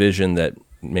 It's a vision that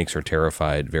makes her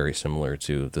terrified, very similar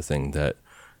to the thing that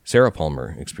Sarah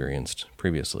Palmer experienced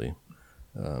previously.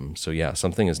 So yeah,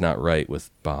 something is not right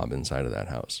with Bob inside of that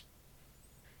house.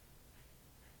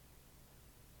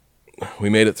 We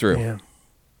made it through. Yeah.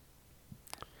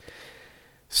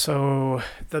 So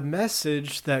the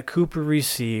message that Cooper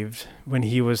received when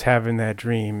he was having that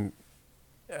dream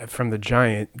from the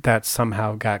giant, that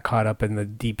somehow got caught up in the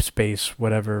deep space,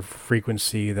 whatever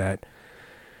frequency that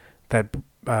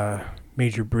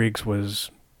Major Briggs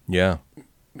was. Yeah.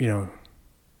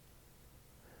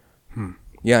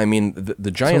 Yeah, I mean,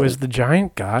 the giant... So is the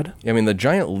giant God? I mean, the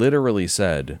giant literally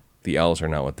said, the owls are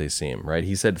not what they seem, right?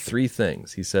 He said 3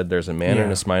 things. He said there's a man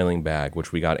in a smiling bag,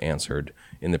 which we got answered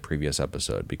in the previous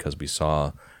episode because we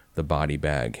saw the body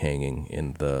bag hanging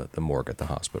in the morgue at the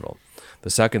hospital.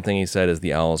 The second thing he said is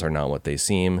the owls are not what they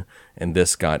seem, and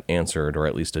this got answered or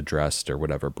at least addressed or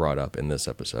whatever brought up in this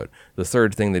episode. The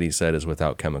third thing that he said is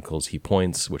without chemicals he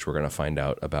points, which we're going to find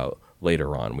out about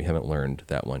later on. We haven't learned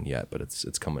that one yet, but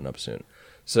it's coming up soon.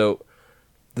 So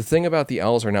the thing about the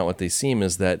owls are not what they seem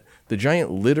is that the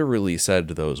giant literally said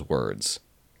those words,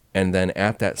 and then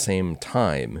at that same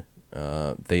time,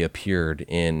 they appeared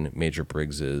in Major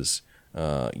Briggs's,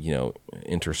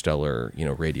 interstellar,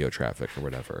 radio traffic or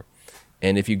whatever.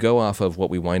 And if you go off of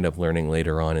what we wind up learning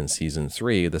later on in season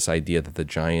 3, this idea that the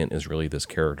giant is really this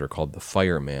character called the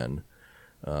Fireman,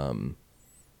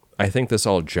 I I think this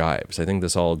all jives. I think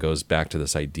this all goes back to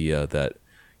this idea that,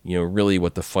 really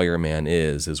what the fireman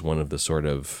is one of the sort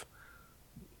of,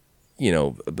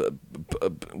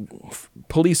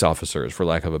 police officers, for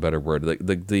lack of a better word,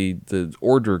 the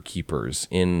order keepers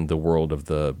in the world of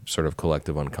the sort of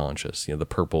collective unconscious, the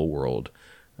purple world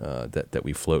that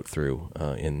we float through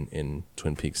in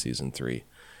Twin Peaks season 3.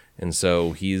 And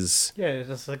so he's... Yeah,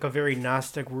 it's like a very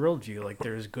Gnostic worldview. Like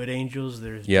there's good angels,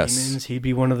 there's Yes. demons. He'd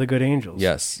be one of the good angels.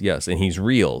 Yes. And he's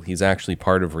real. He's actually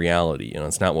part of reality.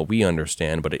 It's not what we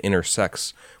understand, but it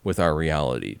intersects with our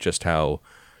reality. Just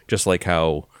like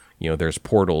how, there's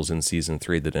portals in season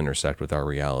 3 that intersect with our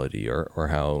reality, or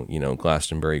how,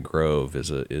 Glastonbury Grove is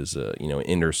a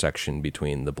intersection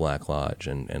between the Black Lodge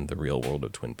and the real world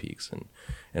of Twin Peaks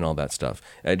and all that stuff.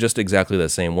 Just exactly the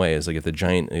same way as, like, if the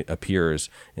giant appears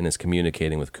and is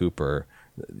communicating with Cooper,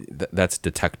 that's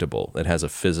detectable. It has a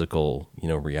physical,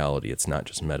 reality. It's not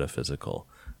just metaphysical,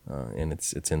 and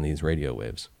it's in these radio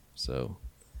waves. So,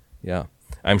 yeah.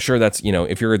 I'm sure that's,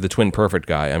 if you're the Twin Perfect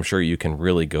guy, I'm sure you can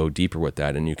really go deeper with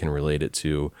that, and you can relate it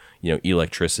to,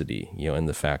 electricity, and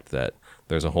the fact that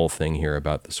there's a whole thing here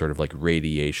about the sort of like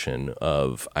radiation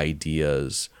of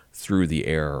ideas through the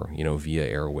air,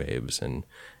 via airwaves. And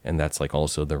that's like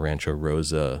also the Rancho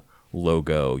Rosa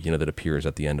logo, that appears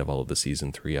at the end of all of the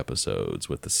season 3 episodes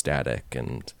with the static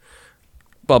and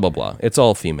blah, blah, blah. It's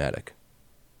all thematic.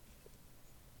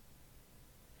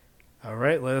 All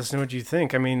right, let us know what you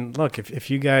think. I mean, look,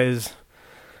 if you guys,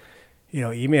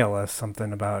 email us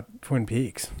something about Twin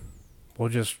Peaks, we'll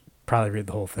just probably read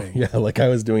the whole thing. Yeah, like I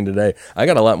was doing today. I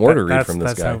got a lot more to read from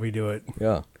this guy. That's how we do it.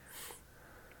 Yeah.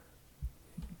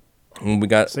 And we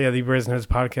got... So, yeah, the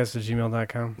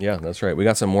brazenheadspodcast@gmail.com. Yeah, that's right. We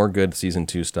got some more good season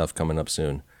 2 stuff coming up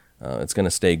soon. It's going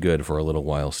to stay good for a little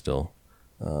while still.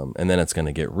 And then it's going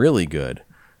to get really good.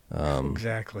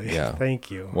 Exactly. Yeah.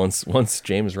 Thank you. Once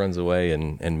James runs away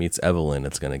and meets Evelyn,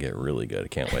 it's going to get really good. I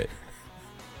can't wait.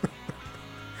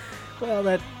 Well,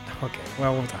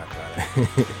 we'll talk about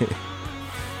it.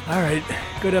 All right.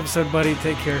 Good episode, buddy.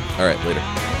 Take care. All right,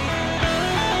 later.